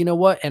 but you know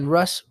what? And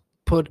Russ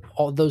put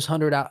all those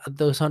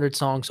 100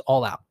 songs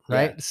all out,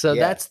 right? Yeah. So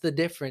that's the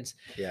difference.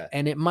 Yeah.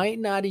 And it might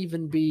not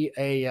even be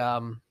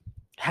a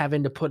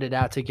having to put it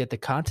out to get the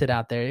content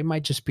out there. It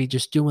might just be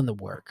just doing the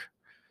work.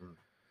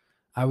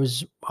 I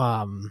was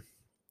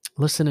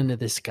listening to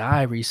this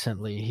guy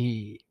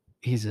recently.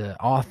 He's an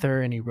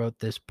author, and he wrote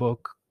this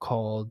book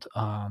called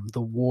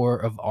The War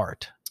of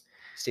Art.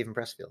 Stephen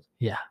Pressfield.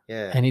 Yeah.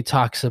 Yeah. And he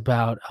talks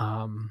about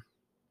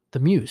the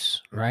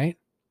muse, right?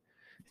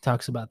 He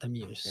talks about the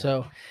muse. Yeah.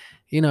 So,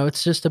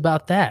 it's just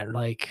about that,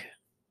 like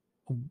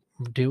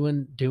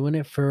doing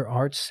it for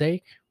art's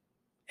sake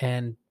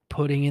and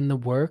putting in the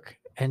work,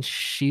 and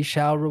she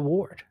shall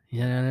reward.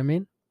 You know what I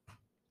mean?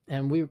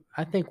 And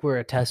I think we're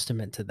a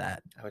testament to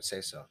that. I would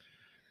say so.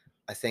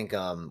 I think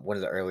one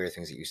of the earlier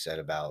things that you said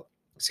about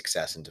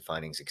success and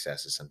defining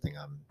success is something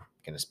I'm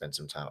going to spend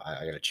some time.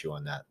 I got to chew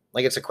on that.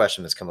 Like, it's a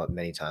question that's come up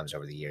many times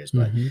over the years,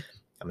 but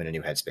I'm in a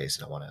new headspace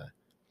and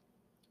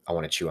I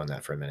want to chew on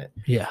that for a minute.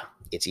 Yeah.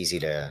 It's easy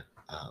to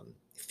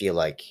feel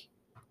like,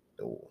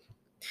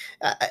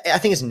 I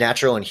think it's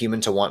natural and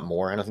human to want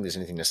more. I don't think there's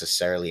anything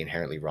necessarily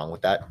inherently wrong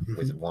with that,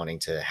 with wanting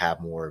to have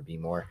more or be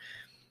more,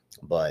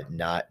 but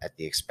not at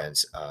the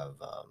expense of,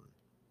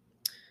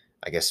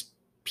 I guess,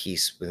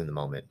 peace within the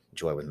moment,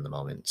 joy within the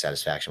moment,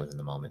 satisfaction within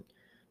the moment,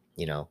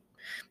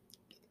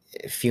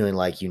 feeling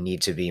like you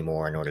need to be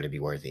more in order to be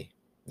worthy,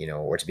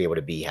 or to be able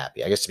to be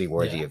happy, I guess, to be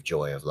worthy of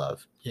joy, of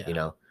love,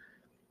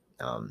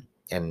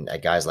 and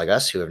guys like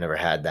us who have never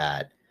had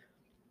that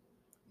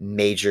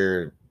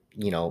major,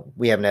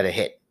 we haven't had a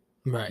hit,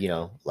 right?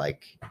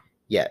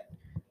 yet.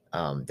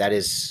 That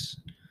is,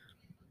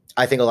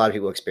 I think a lot of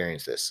people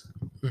experience this,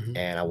 Mhm.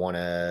 and I want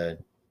to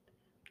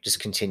just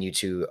continue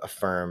to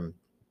affirm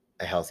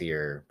a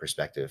healthier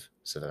perspective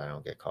so that I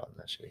don't get caught in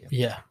that shit again.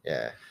 Yeah.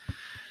 Yeah.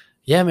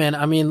 Yeah, man.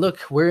 I mean,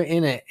 look, we're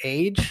in an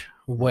age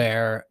Mm.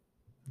 where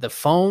the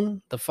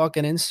phone, the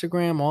fucking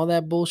Instagram, all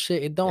that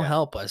bullshit, it don't Yeah.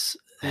 help us,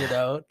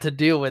 to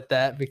deal with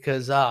that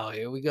because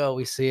here we go.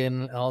 We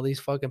seeing all these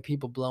fucking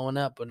people blowing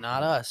up, but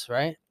not us,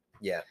 right?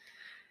 Yeah.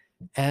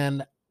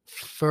 And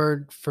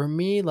for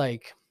me,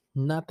 like,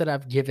 not that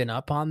I've given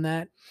up on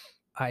that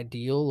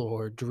ideal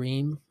or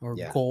dream or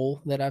Yeah.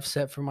 goal that I've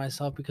set for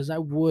myself because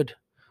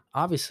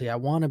obviously I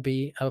want to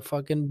be a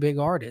fucking big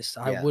artist.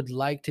 I Yeah. would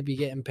like to be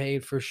getting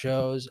paid for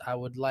shows. I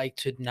would like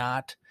to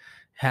not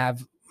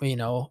have,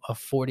 a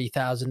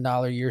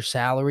 $40,000 a year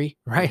salary,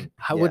 right?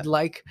 I Yeah. would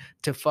like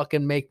to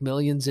fucking make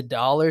millions of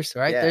dollars,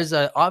 right? Yeah. There's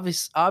a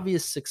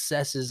obvious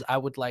successes I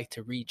would like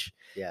to reach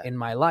Yeah. in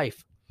my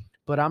life,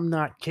 but I'm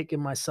not kicking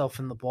myself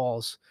in the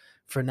balls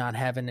for not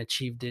having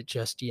achieved it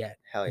just yet,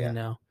 Hell you yeah.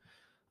 know.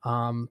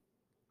 Um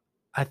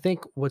I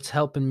think what's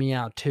helping me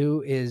out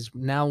too is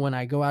now when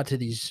I go out to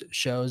these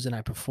shows and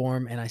I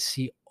perform and I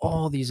see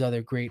all these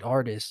other great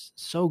artists,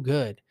 so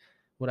good.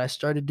 What I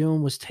started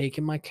doing was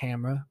taking my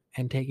camera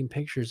and taking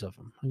pictures of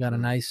them. I got a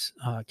Mm. nice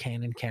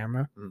Canon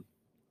camera, Mm.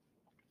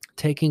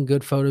 taking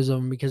good photos of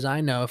them because I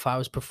know if I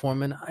was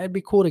performing, it'd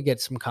be cool to get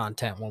some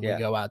content when we Yeah.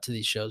 go out to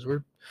these shows.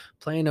 We're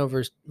playing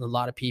over a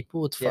lot of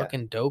people. It's Yeah.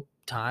 fucking dope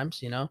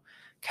times,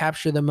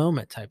 capture the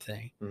moment type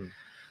thing. Mm.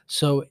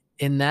 So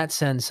in that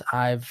sense,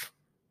 I've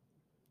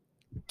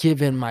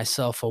given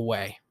myself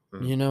away.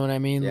 Mm. You know what I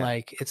mean? Yeah.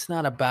 Like it's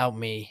not about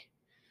me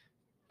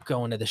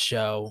going to the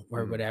show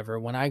or Mm. whatever.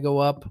 When I go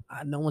up,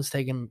 no one's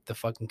taking the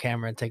fucking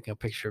camera and taking a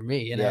picture of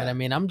me. You know what I Yeah.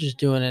 mean? I'm just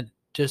doing it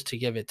just to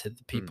give it to the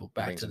Mm. people,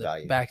 Bring some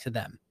value. back to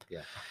them.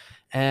 Yeah.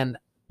 And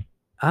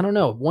I don't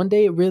know. One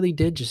day it really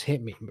did just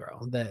hit me,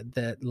 bro.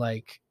 That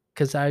like,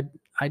 because I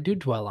do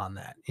dwell on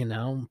that.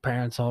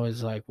 Parents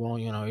always like, well,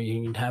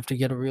 you have to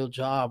get a real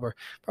job, or,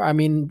 bro, I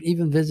mean,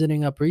 even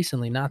visiting up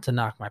recently. Not to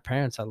knock my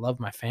parents, I love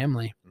my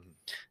family Mm.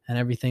 and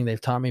everything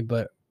they've taught me,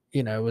 but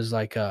it was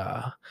like,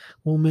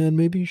 well, man,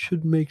 maybe you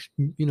should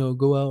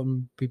go out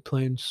and be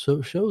playing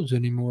shows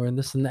anymore and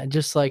this and that.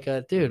 Just like,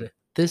 dude,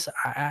 this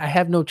I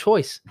have no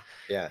choice.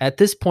 Yeah. At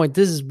this point,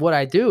 this is what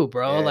I do,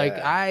 bro. Like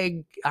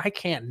Yeah. I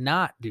can't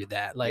not do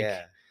that. Like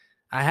Yeah.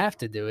 I have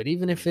to do it,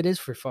 even if Mm. it is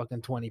for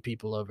fucking 20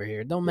 people over here.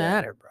 It don't Yeah.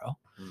 matter, bro.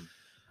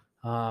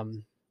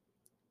 Mm.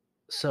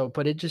 So,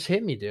 but it just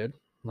hit me, dude.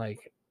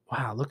 Like,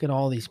 wow, look at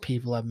all these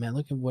people I've met.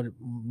 Look at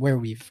where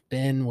we've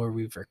been, where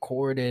we've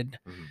recorded,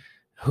 Mm.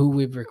 who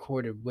we've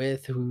recorded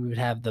with, who we would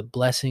have the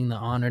blessing, the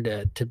honor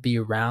to be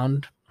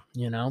around,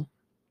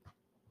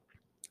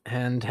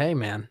 And hey,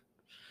 man,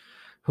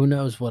 who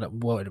knows what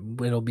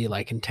it'll be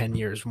like in 10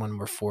 years when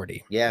we're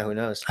 40. Yeah. Who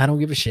knows? I don't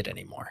give a shit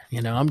anymore.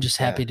 I'm just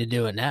Yeah. happy to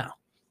do it now.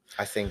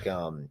 I think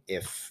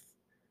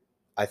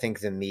I think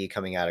the me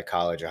coming out of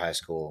college or high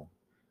school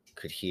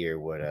could hear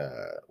what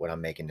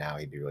I'm making now,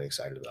 he'd be really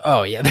excited about.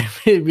 Oh yeah,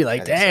 they'd be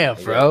like, I think so. "Damn,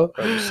 He'd be bro, like,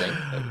 bro, you sing?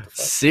 Like, what the fuck?"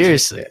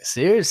 seriously, Yeah.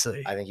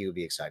 seriously." I think he would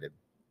be excited.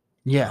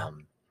 Yeah,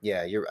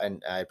 Yeah,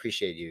 and I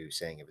appreciate you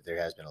saying it, but there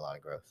has been a lot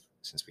of growth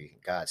since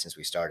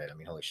we started. I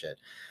mean, holy shit.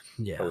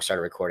 yeah. But we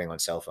started recording on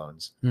cell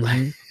phones.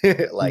 Mhm.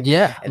 Like,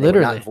 Yeah, and they were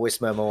literally. not voice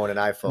memo on an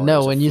iPhone. It No,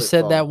 was a when you flip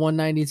said that phone.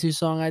 192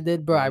 song I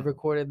did, bro, I Mhm.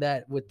 recorded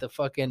that with the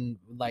fucking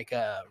like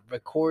a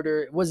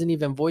recorder. It wasn't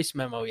even voice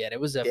memo yet. It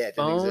was a Yeah, it didn't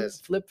phone,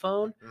 exist. flip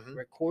phone. Mhm.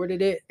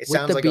 Recorded it It with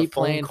sounds the like a beat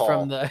phone playing from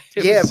call. the.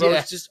 Yeah, bro,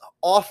 it's just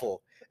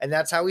awful. And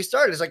that's how we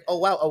started. It's like, oh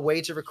wow, a way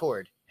to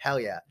record.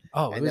 Hell yeah.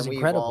 Oh, it And was then we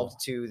incredible.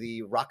 evolved to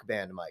the Rock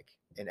Band mic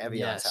in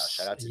Evian's house.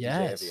 Shout out to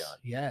DJ Evian.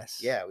 Yes.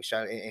 Yeah, we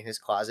shot in his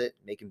closet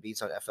making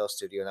beats on FL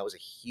Studio, and that was a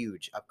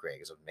huge upgrade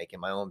because I was making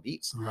my own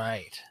beats.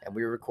 Right. And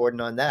we were recording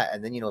on that,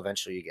 and then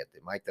eventually you get the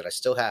mic that I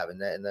still have in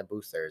that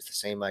booth there. It's the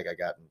same mic I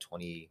got in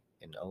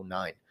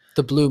 2009.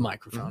 The blue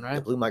microphone, right?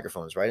 The blue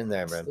microphone's right in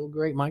there, man. Still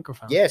great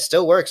microphone. Yeah, it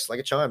still works like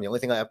a charm. The only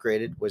thing I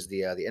upgraded was the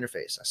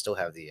interface. I still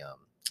have the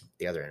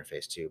other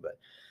interface too, but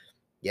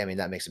yeah, I mean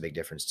that makes a big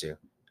difference too.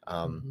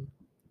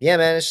 Yeah,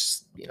 man, it's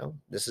just,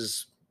 this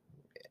is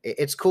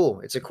it's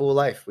cool. It's a cool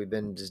life. We've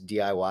been just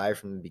DIY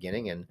from the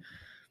beginning, and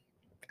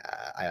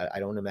I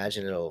don't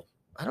imagine it'll.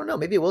 I don't know.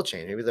 Maybe it will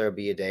change. Maybe there'll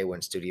be a day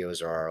when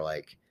studios are our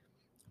like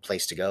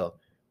place to go,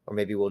 or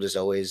maybe we'll just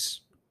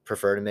always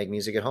prefer to make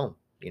music at home.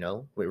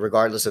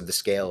 Regardless of the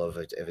scale of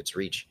its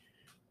reach.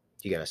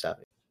 You gotta stop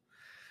it.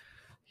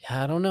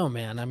 Yeah, I don't know,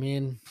 man. I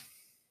mean,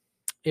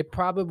 it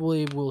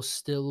probably will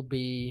still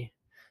be.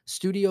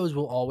 Studios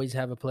will always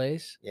have a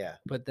place. Yeah,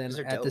 but then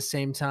they're at the dope.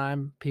 same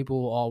time,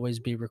 people will always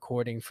be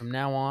recording from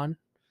now on.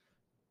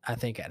 I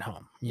think at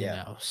home,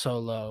 Yeah.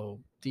 solo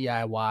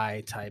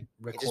DIY type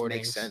It just recordings.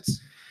 makes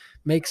sense.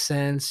 Makes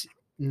sense.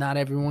 Not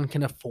everyone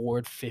can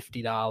afford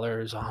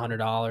 $50,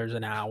 $100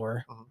 an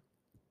hour.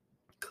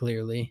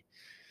 Clearly,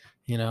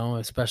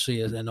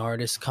 especially as an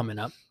artist coming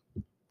up.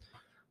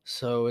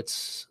 So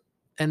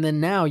And then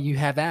now you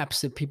have apps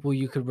that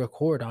you could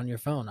record on your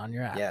phone, on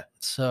your app. Yeah.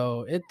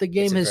 So the It's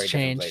game a has very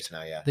different place changed.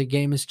 now, yeah. The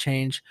game has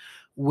changed,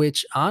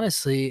 which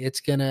honestly, it's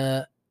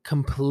gonna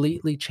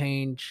completely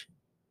change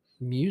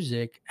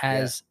music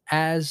Yeah.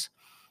 as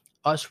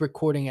us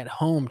recording at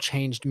home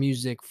changed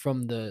music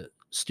from the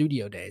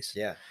studio days.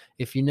 Yeah.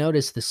 If you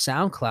notice the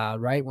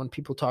SoundCloud, right? When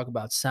people talk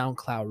about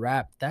SoundCloud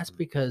rap, that's Mhm.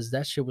 because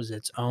that shit was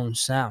its own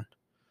sound.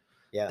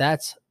 Yeah.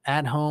 That's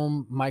at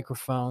home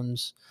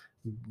microphones,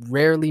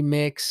 rarely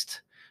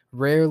mixed,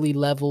 rarely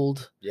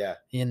leveled, Yeah.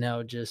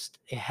 just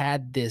it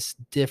had this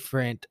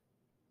different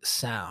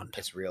sound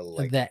It's real,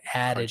 like, that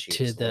added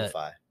crunchy. It's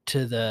lo-fi.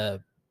 to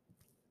the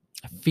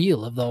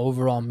feel of the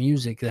overall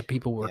music that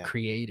people were Yeah.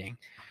 creating,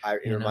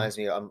 It you know? reminds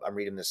me, I'm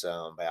reading this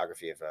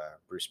biography of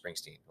Bruce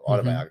Springsteen, Mhm.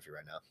 autobiography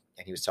right now,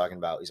 and he was talking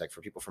about, he's like,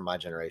 for people from my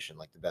generation,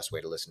 like the best way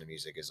to listen to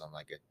music is on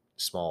like a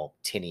small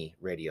tinny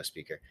radio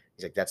speaker.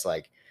 He's like, that's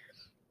like,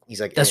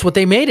 he's like, That's what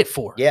they made it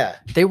for. yeah,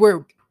 They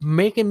were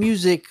making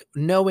music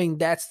knowing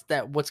that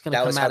what's gonna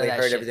that was come how out of they that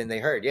heard shit. everything they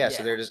heard. Yeah, so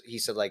Yeah. they're just, he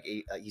said like,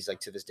 he's like,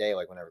 to this day,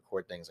 like when I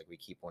record things, like we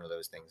keep one of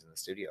those things in the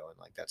studio, and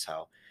like that's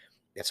how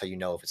you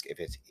know if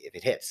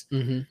it hits.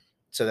 Mhm.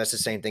 So that's the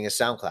same thing as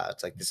SoundCloud.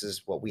 It's like, this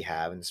is what we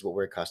have and this is what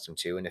we're accustomed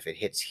to, and if it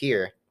hits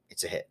here,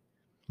 it's a hit.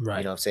 You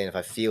Right. know what I'm saying? If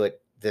I feel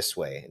it this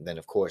way, then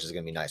of course it's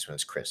gonna be nice when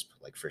it's crisp,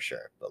 like for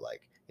sure. But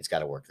like it's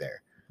gotta work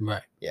there.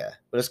 Right. Yeah.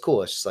 But it's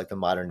cool. It's just like the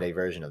modern day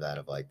version of that,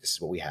 of like, this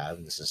is what we have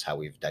and this is how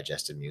we've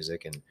digested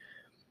music, and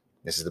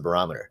this is the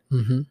barometer.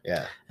 Mhm.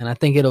 Yeah. And I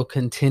think it'll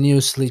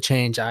continuously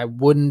change. I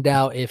wouldn't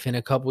doubt if in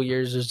a couple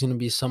years there's going to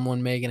be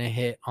someone making a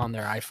hit on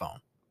their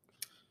iPhone.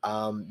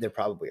 There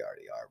probably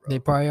already are, bro. They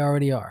probably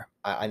already are.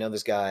 I know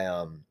this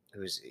guy,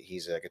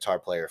 he's a guitar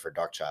player for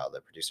Darkchild,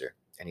 the producer,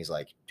 and he's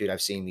like, dude,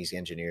 I've seen these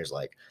engineers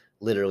like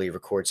literally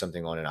record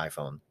something on an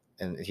iPhone.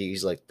 And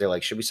he's like, they're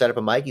like, should we set up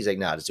a mic? He's like,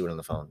 nah, just do it on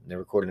the phone. And they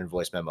record it in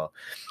voice memo.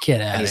 Get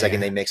out And he's of like, here.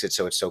 and they mix it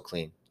so it's so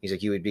clean. He's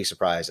like, you would be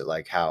surprised at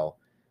like how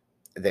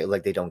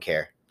they don't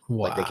care.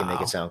 Wow. Like they can make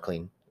it sound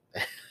clean.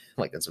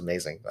 Like that's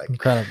amazing. Like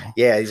Incredible.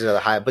 yeah, these are the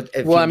high. But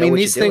if Well, you I know mean, what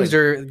these you're things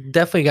doing, are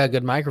definitely got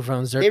good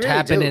microphones. They're they really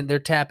tapping do. in. They're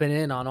tapping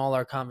in on all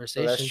our Well,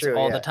 conversations that's true.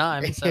 all Yeah. the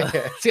time. So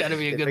it's got to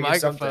be a They good figured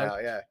something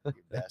microphone. out, yeah,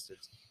 you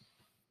bastards.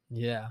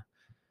 Yeah.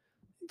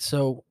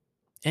 So,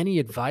 any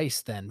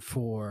advice then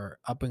for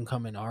up and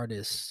coming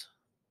artists?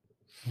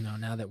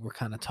 Now that we're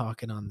kind of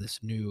talking on this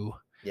new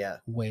Yeah.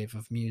 wave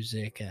of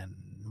music and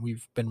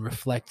we've been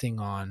reflecting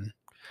on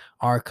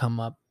our come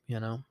up,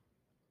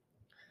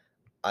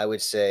 I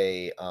would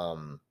say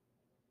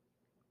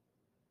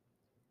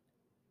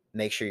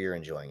make sure you're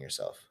enjoying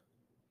yourself.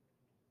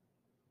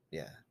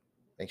 Yeah.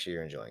 Make sure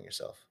you're enjoying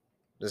yourself.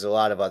 There's a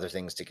lot of other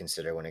things to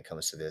consider when it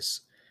comes to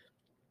this,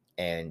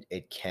 and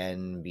it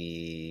can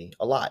be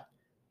a lot.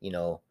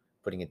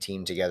 Putting a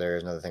team together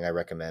is another thing I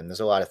recommend. There's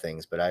a lot of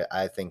things, but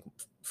I think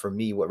for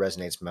me, what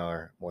resonates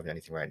more than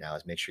anything right now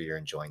is make sure you're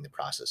enjoying the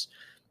process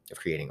of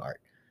creating art.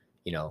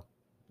 You know,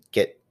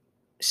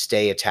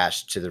 stay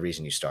attached to the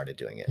reason you started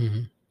doing it.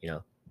 Mhm. You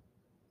know,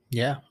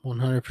 Yeah,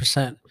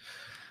 100%.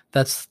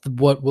 That's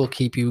what will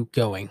keep you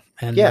going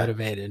and Yeah.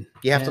 motivated.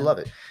 you have to love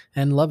it.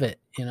 And love it.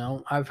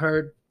 I've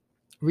heard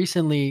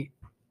recently,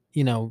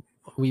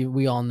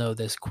 we all know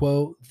this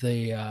quote,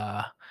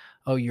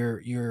 oh,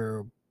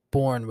 you're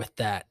born with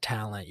that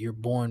talent, you're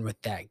born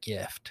with that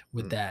gift,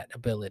 with that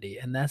ability.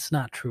 And that's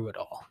not true at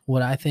all.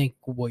 What I think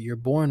what you're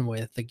born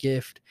with, the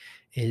gift,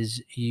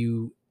 is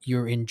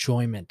your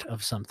enjoyment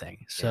of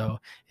something. So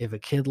if a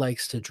kid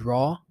likes to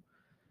draw,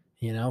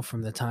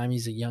 from the time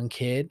he's a young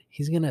kid,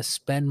 he's going to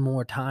spend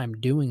more time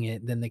doing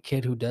it than the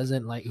kid who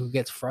doesn't like, who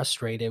gets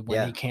frustrated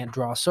when he can't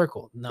draw a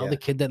circle. No, the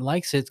kid that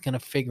likes it's going to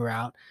figure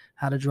out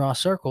how to draw a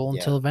circle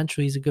until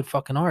eventually he's a good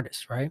fucking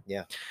artist, right?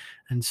 Yeah.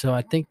 And so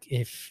I think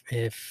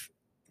if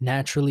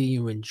naturally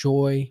you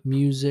enjoy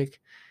music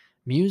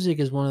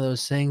is one of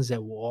those things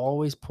that will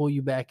always pull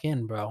you back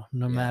in, bro.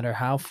 No matter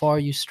how far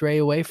you stray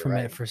away from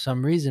it, for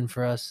some reason,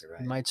 for us, You're we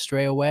right. might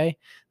stray away.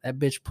 That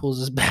bitch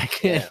pulls us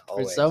back in for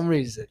always. some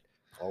reason.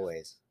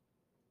 Always.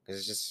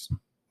 Because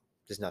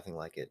there's nothing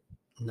like it.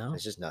 No,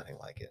 It's just nothing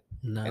like it.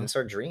 no. And it's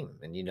our dream.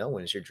 And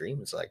when it's your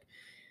dream, it's like,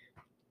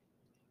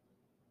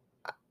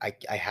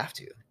 I have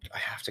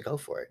to go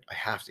for it. I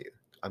have to.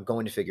 I'm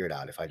going to figure it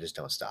out if I just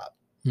don't stop.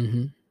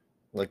 Mm-hmm.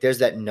 Like there's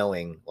that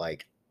knowing,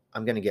 like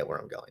I'm going to get where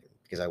I'm going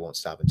because I won't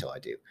stop until I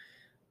do.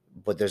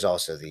 But there's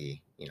also the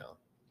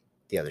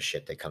other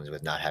shit that comes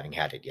with not having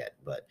had it yet.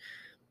 But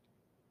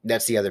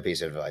that's the other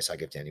piece of advice I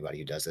give to anybody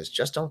who does this.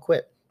 Just don't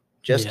quit.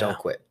 Just don't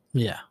quit.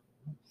 Yeah.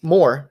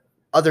 More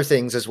other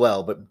things as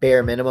well, but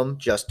bare minimum,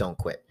 just don't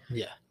quit.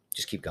 Yeah.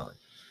 Just keep going.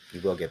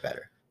 You will get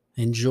better.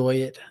 Enjoy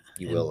it.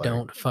 You and will learn.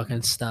 Don't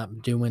fucking stop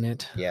doing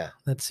it. Yeah.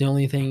 That's the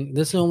only thing.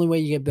 That's the only way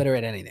you get better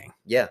at anything.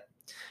 Yeah.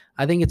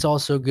 I think it's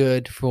also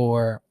good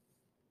for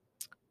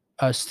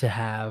us to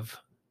have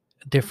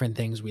different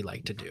things we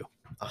like to do.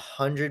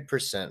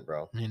 100%,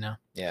 bro.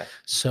 Yeah.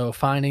 So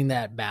finding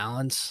that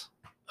balance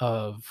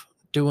of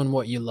doing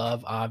what you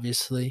love,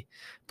 obviously,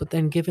 but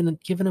then giving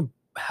a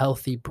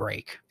healthy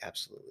break.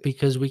 Absolutely.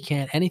 Because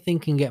anything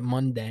can get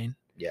mundane.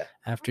 Yeah.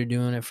 after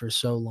doing it for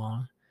so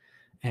long.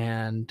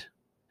 And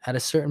at a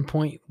certain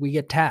point, we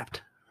get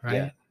tapped, right?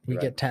 Yeah, We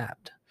you're right. get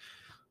tapped.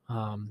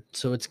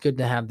 So it's good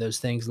to have those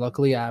things.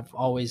 Luckily, I've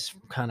always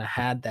kind of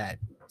had that.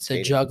 The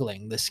Skating.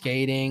 juggling, the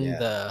skating,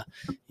 Yeah.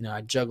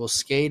 I juggle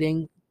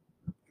skating,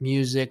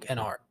 music, and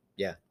art.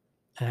 Yeah.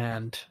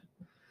 And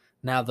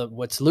now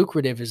what's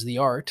lucrative is the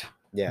art,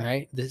 Yeah.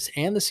 right?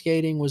 The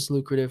skating was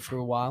lucrative for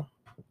a while.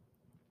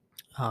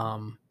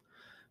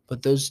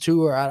 But those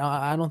two are,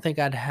 I don't think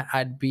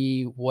I'd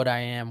be what I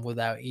am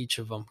without each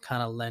of them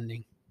kind of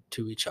lending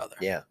to each other.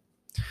 Yeah.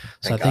 So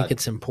I Thank think God.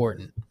 it's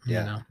important,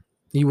 Yeah.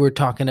 You were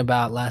talking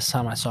about last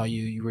time I saw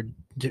you, you were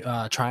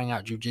trying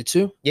out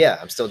jujitsu. Yeah,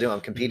 I'm still doing. I'm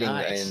competing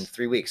Nice. in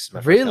 3 weeks. My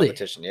first Really?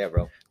 competition. Yeah,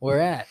 bro.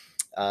 Where at?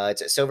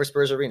 It's at Silver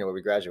Spurs Arena where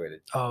we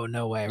graduated. Oh,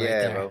 no way, right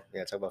Yeah, there. bro.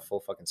 Yeah, talk about full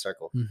fucking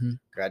circle. Mm-hmm.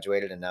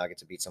 Graduated, and now I get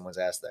to beat someone's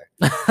ass there.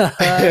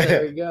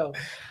 There we go.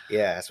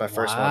 Yeah, it's my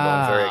first one, bro.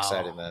 I'm very Wow.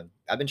 excited, man.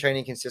 I've been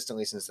training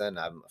consistently since then.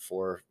 I'm a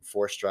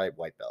four stripe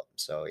white belt.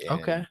 So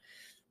Okay.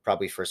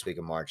 probably first week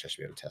of March, I should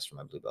be able to test for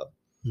my blue belt.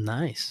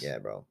 Nice. Yeah,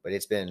 bro. But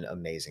it's been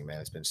amazing,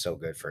 man. It's been so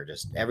good for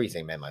just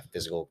everything, man. My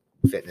physical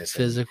fitness,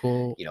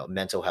 Physical. and,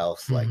 mental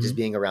health, like just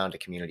being around a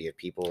community of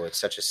people. It's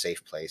such a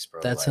safe place, bro.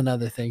 That's like,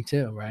 another thing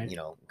too, right?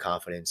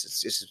 Confidence.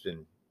 It's just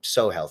been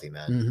so healthy,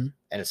 man. Mm-hmm.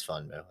 And it's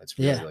fun, man. It's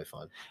really, really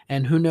fun.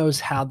 And who knows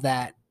how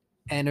that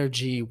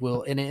energy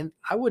will, and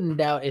I wouldn't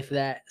doubt if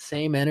that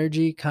same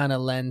energy kind of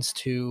lends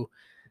to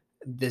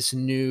this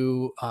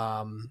new,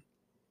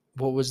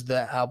 what was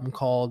the album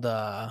called?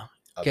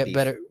 Get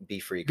Better, Be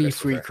Free, Be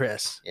Free, Christopher.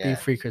 Chris. Yeah. Be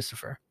Free,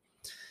 Christopher.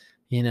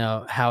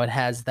 How it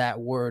has that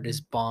word is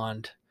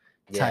bond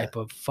type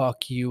of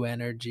fuck you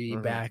energy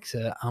back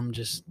to I'm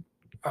just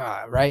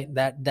right,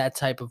 that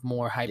type of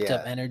more hyped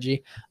up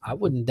energy. I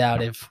wouldn't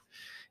doubt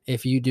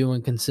if you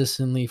doing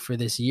consistently for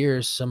this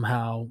year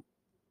somehow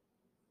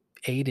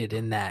aided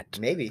in that,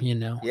 maybe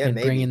and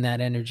bringing that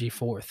energy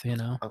forth.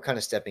 I'm kind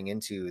of stepping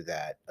into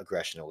that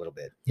aggression a little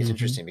bit. It's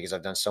interesting because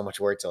I've done so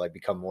much work to like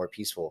become more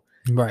peaceful,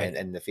 right?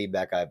 And the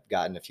feedback I've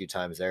gotten a few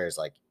times there is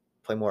like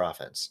play more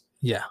offense.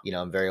 Yeah.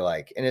 I'm very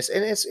like, and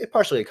it's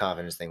partially a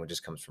confidence thing, which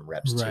just comes from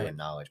reps too and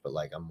knowledge, but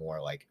like I'm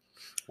more like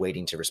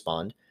waiting to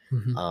respond.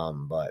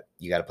 But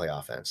you got to play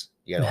offense.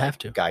 You got to have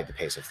to guide the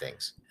pace of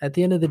things. At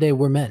the end of the day,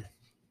 we're men.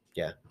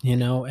 Yeah.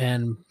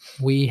 And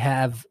we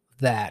have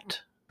that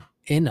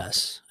in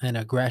us, an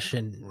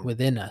aggression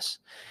within us.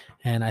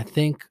 And I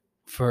think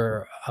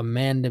for a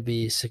man to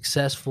be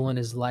successful in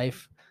his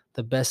life,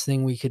 the best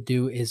thing we could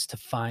do is to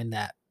find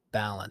that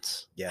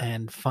balance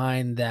and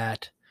find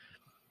that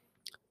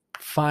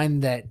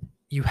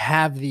you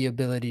have the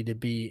ability to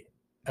be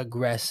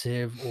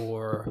aggressive,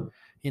 or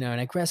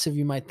and aggressive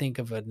you might think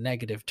of a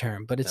negative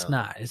term, but it's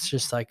not. It's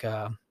just like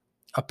a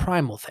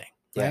primal thing,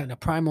 right? A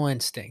primal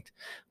instinct,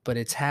 but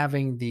it's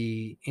having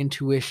the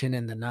intuition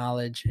and the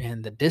knowledge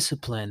and the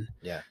discipline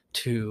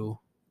to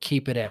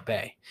keep it at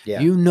bay.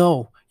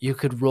 You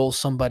could roll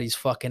somebody's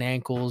fucking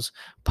ankles,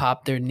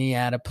 pop their knee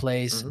out of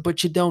place,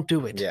 but you don't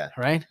do it.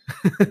 Right.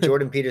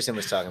 Jordan Peterson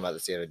was talking about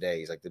this the other day.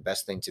 He's like, the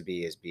best thing to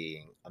be is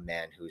being a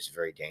man who's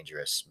very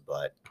dangerous,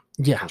 but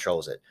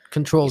controls it.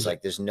 He's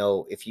like, there's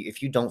no, if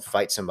you don't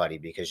fight somebody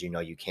because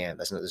you can't,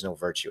 there's no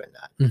virtue in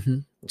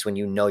that. It's when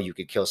you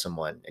could kill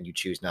someone and you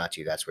choose not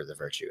to, that's where the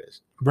virtue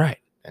is. Right.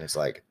 And it's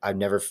like, I've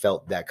never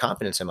felt that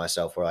confidence in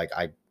myself where like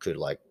I could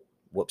like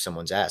whoop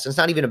someone's ass. It's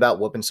not even about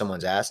whooping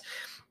someone's ass.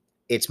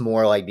 It's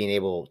more like being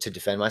able to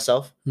defend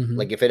myself.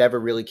 Like if it ever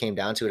really came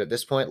down to it at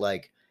this point,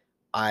 like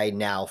I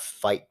now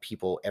fight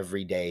people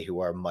every day who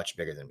are much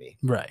bigger than me.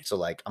 Right. So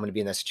like, I'm going to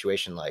be in that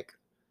situation. Like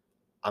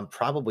I'm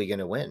probably going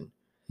to win.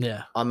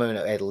 Yeah. I'm going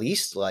to at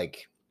least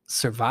like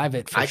survive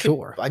it for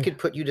sure. I could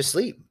put you to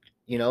sleep.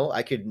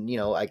 I could,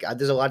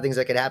 there's a lot of things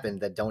that could happen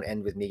that don't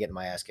end with me getting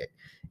my ass kicked.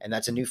 And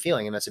that's a new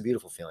feeling. And that's a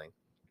beautiful feeling.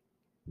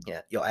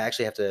 Yeah. I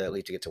actually have to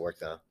leave to get to work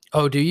though.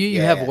 Oh, do you?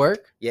 You have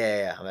work?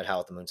 Yeah. I'm at Howl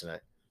at the Moon tonight.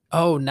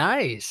 Oh,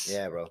 nice.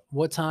 Yeah, bro.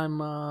 What time?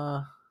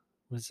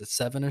 Was it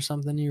 7 or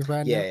something you're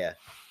riding? Yeah.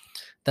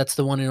 That's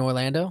the one in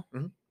Orlando?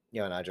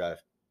 Yeah, and I drive.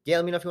 Yeah,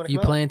 let me know if you want to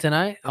come playing out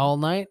tonight? All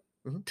night?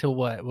 Till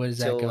what? What does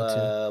that go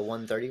to?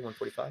 1:30,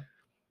 1:45.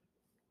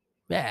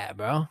 Yeah,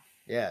 bro.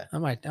 Yeah. I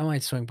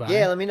might swing by.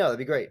 Yeah, let me know. That'd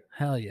be great.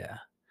 Hell yeah.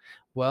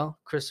 Well,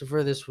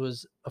 Christopher, this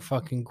was a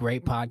fucking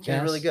great podcast.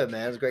 Yeah, really good,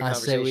 man. It was a great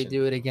conversation. I say we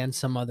do it again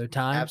some other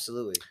time.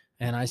 Absolutely.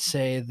 And I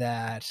say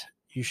that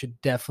you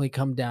should definitely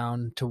come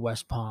down to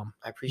West Palm.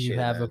 I appreciate it. You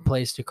have a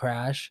place to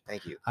crash.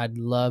 Thank you. I'd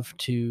love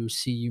to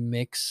see you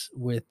mix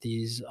with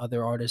these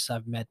other artists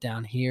I've met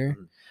down here.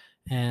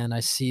 And I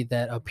see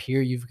that up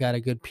here you've got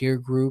a good peer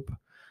group.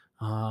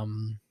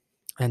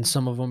 And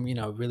some of them,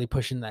 really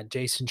pushing that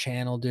Jason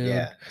channel, dude.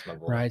 Yeah, that's my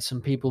boy. Right.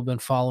 Some people have been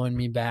following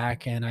me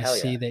back, and I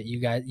see that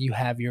you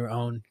have your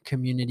own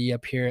community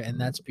up here, and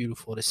that's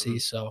beautiful to see.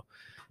 So,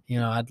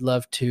 I'd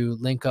love to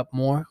link up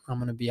more. I'm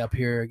going to be up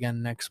here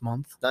again next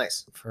month.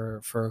 Nice.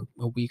 For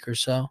a week or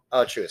so.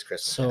 Oh, true. It's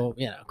Christmas. So,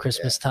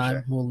 Christmas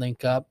time, we'll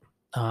link up.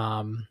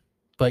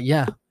 But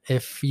yeah,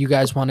 if you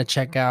guys want to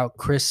check out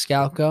Chris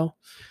Scalco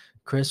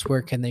Chris,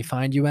 where can they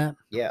find you at?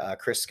 Yeah,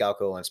 Chris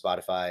Scalco on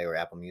Spotify or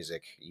Apple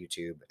Music,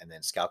 YouTube, and then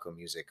Scalco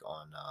Music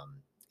on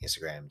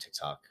Instagram,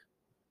 TikTok.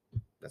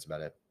 That's about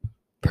it. Yeah.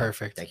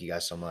 Perfect. Thank you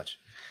guys so much.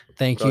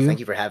 Thank Bro, you.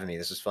 Thank you for having me.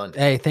 This was fun.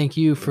 Hey, thank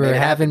you for made it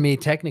having happen. me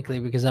technically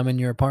because I'm in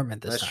your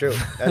apartment this That's time. true.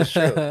 That's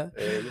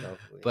true. You know,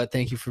 But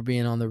thank you for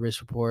being on the Risk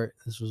Report.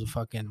 This was a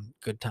fucking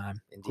good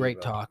time. Indeed,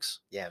 Great bro. talks.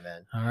 Yeah,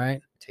 man. All right.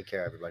 Take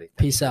care, everybody. Thank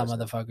Peace you for out,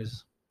 listening.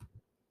 motherfuckers.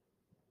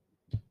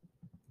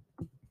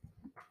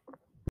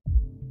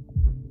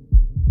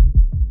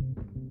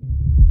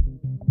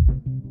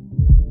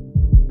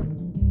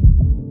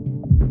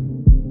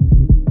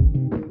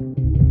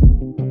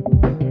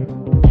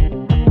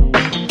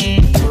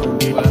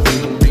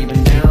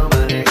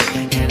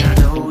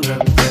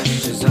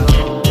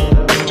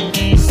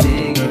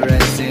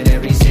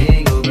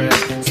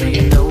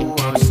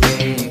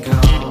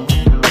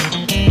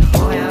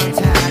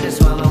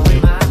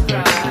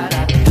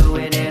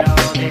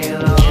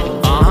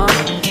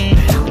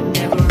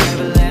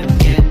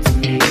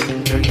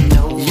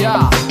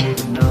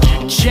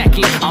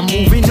 I'm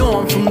moving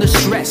on from the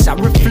stress. I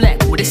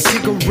reflect with a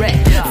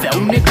cigarette.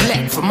 Felt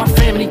neglect from my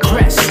family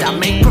crest. I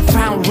make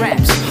profound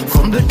raps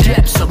from the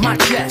depths of my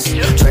chest.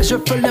 Treasure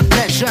full of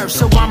pleasure,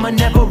 so I'ma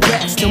never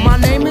rest till my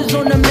name is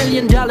on $1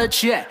 million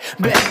check.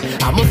 Bet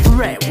I'm a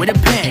threat with a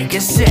pen.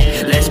 Get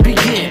set, let's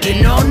begin.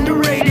 Been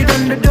underrated,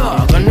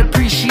 underdog,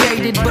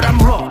 unappreciated, but I'm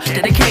raw,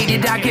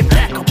 dedicated. I get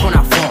back up when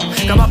I fall.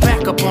 Got my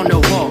back up on the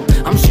wall.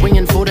 I'm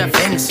swinging for the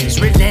fences,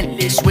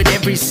 relentless with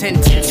every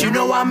sentence. You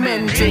know I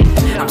meant it.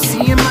 I'm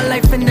seeing my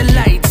life in the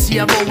light. See,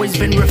 I've always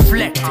been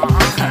reflected.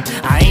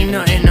 I ain't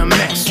nothing to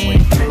mess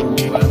with.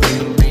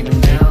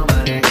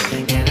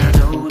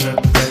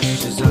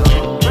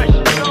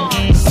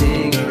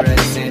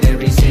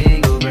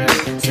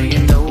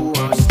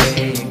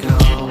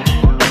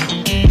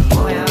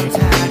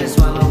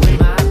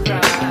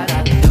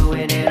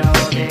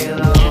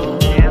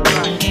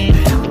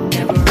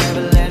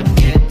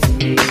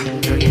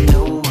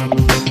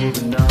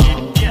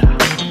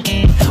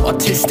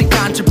 Autistic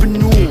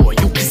entrepreneur,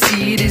 you can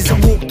see it as I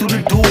walk through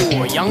the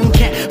door. Young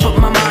cat, but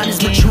my mind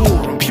is mature.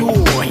 I'm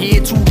pure,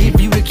 here to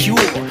give you a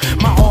cure.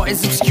 My heart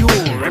is obscure,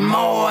 and my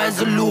heart has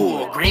a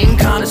lure. Green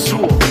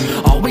connoisseur,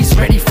 always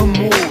ready for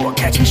more.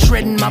 Catch me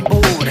shredding my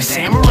board, a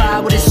samurai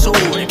with a sword.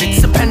 If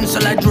it's a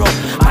pencil I draw,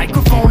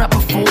 microphone I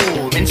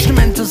perform.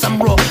 Instrumentals I'm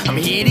raw, I'm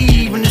here to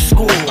even the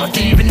score.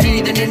 Thieving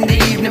heathen in the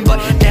evening, but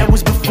that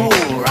was before.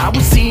 I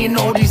was seeing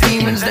all these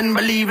demons, then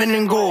believing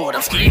in God.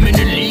 I'm scheming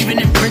and leaving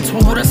in prints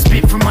with what I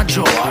spit from my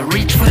jaw. I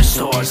reach for the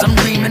stars, I'm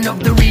dreaming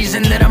of the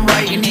reason that I'm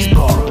writing these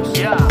bars.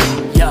 Yeah.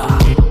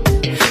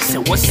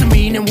 So what's the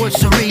meaning,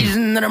 what's the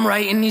reason that I'm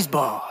writing these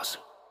bars?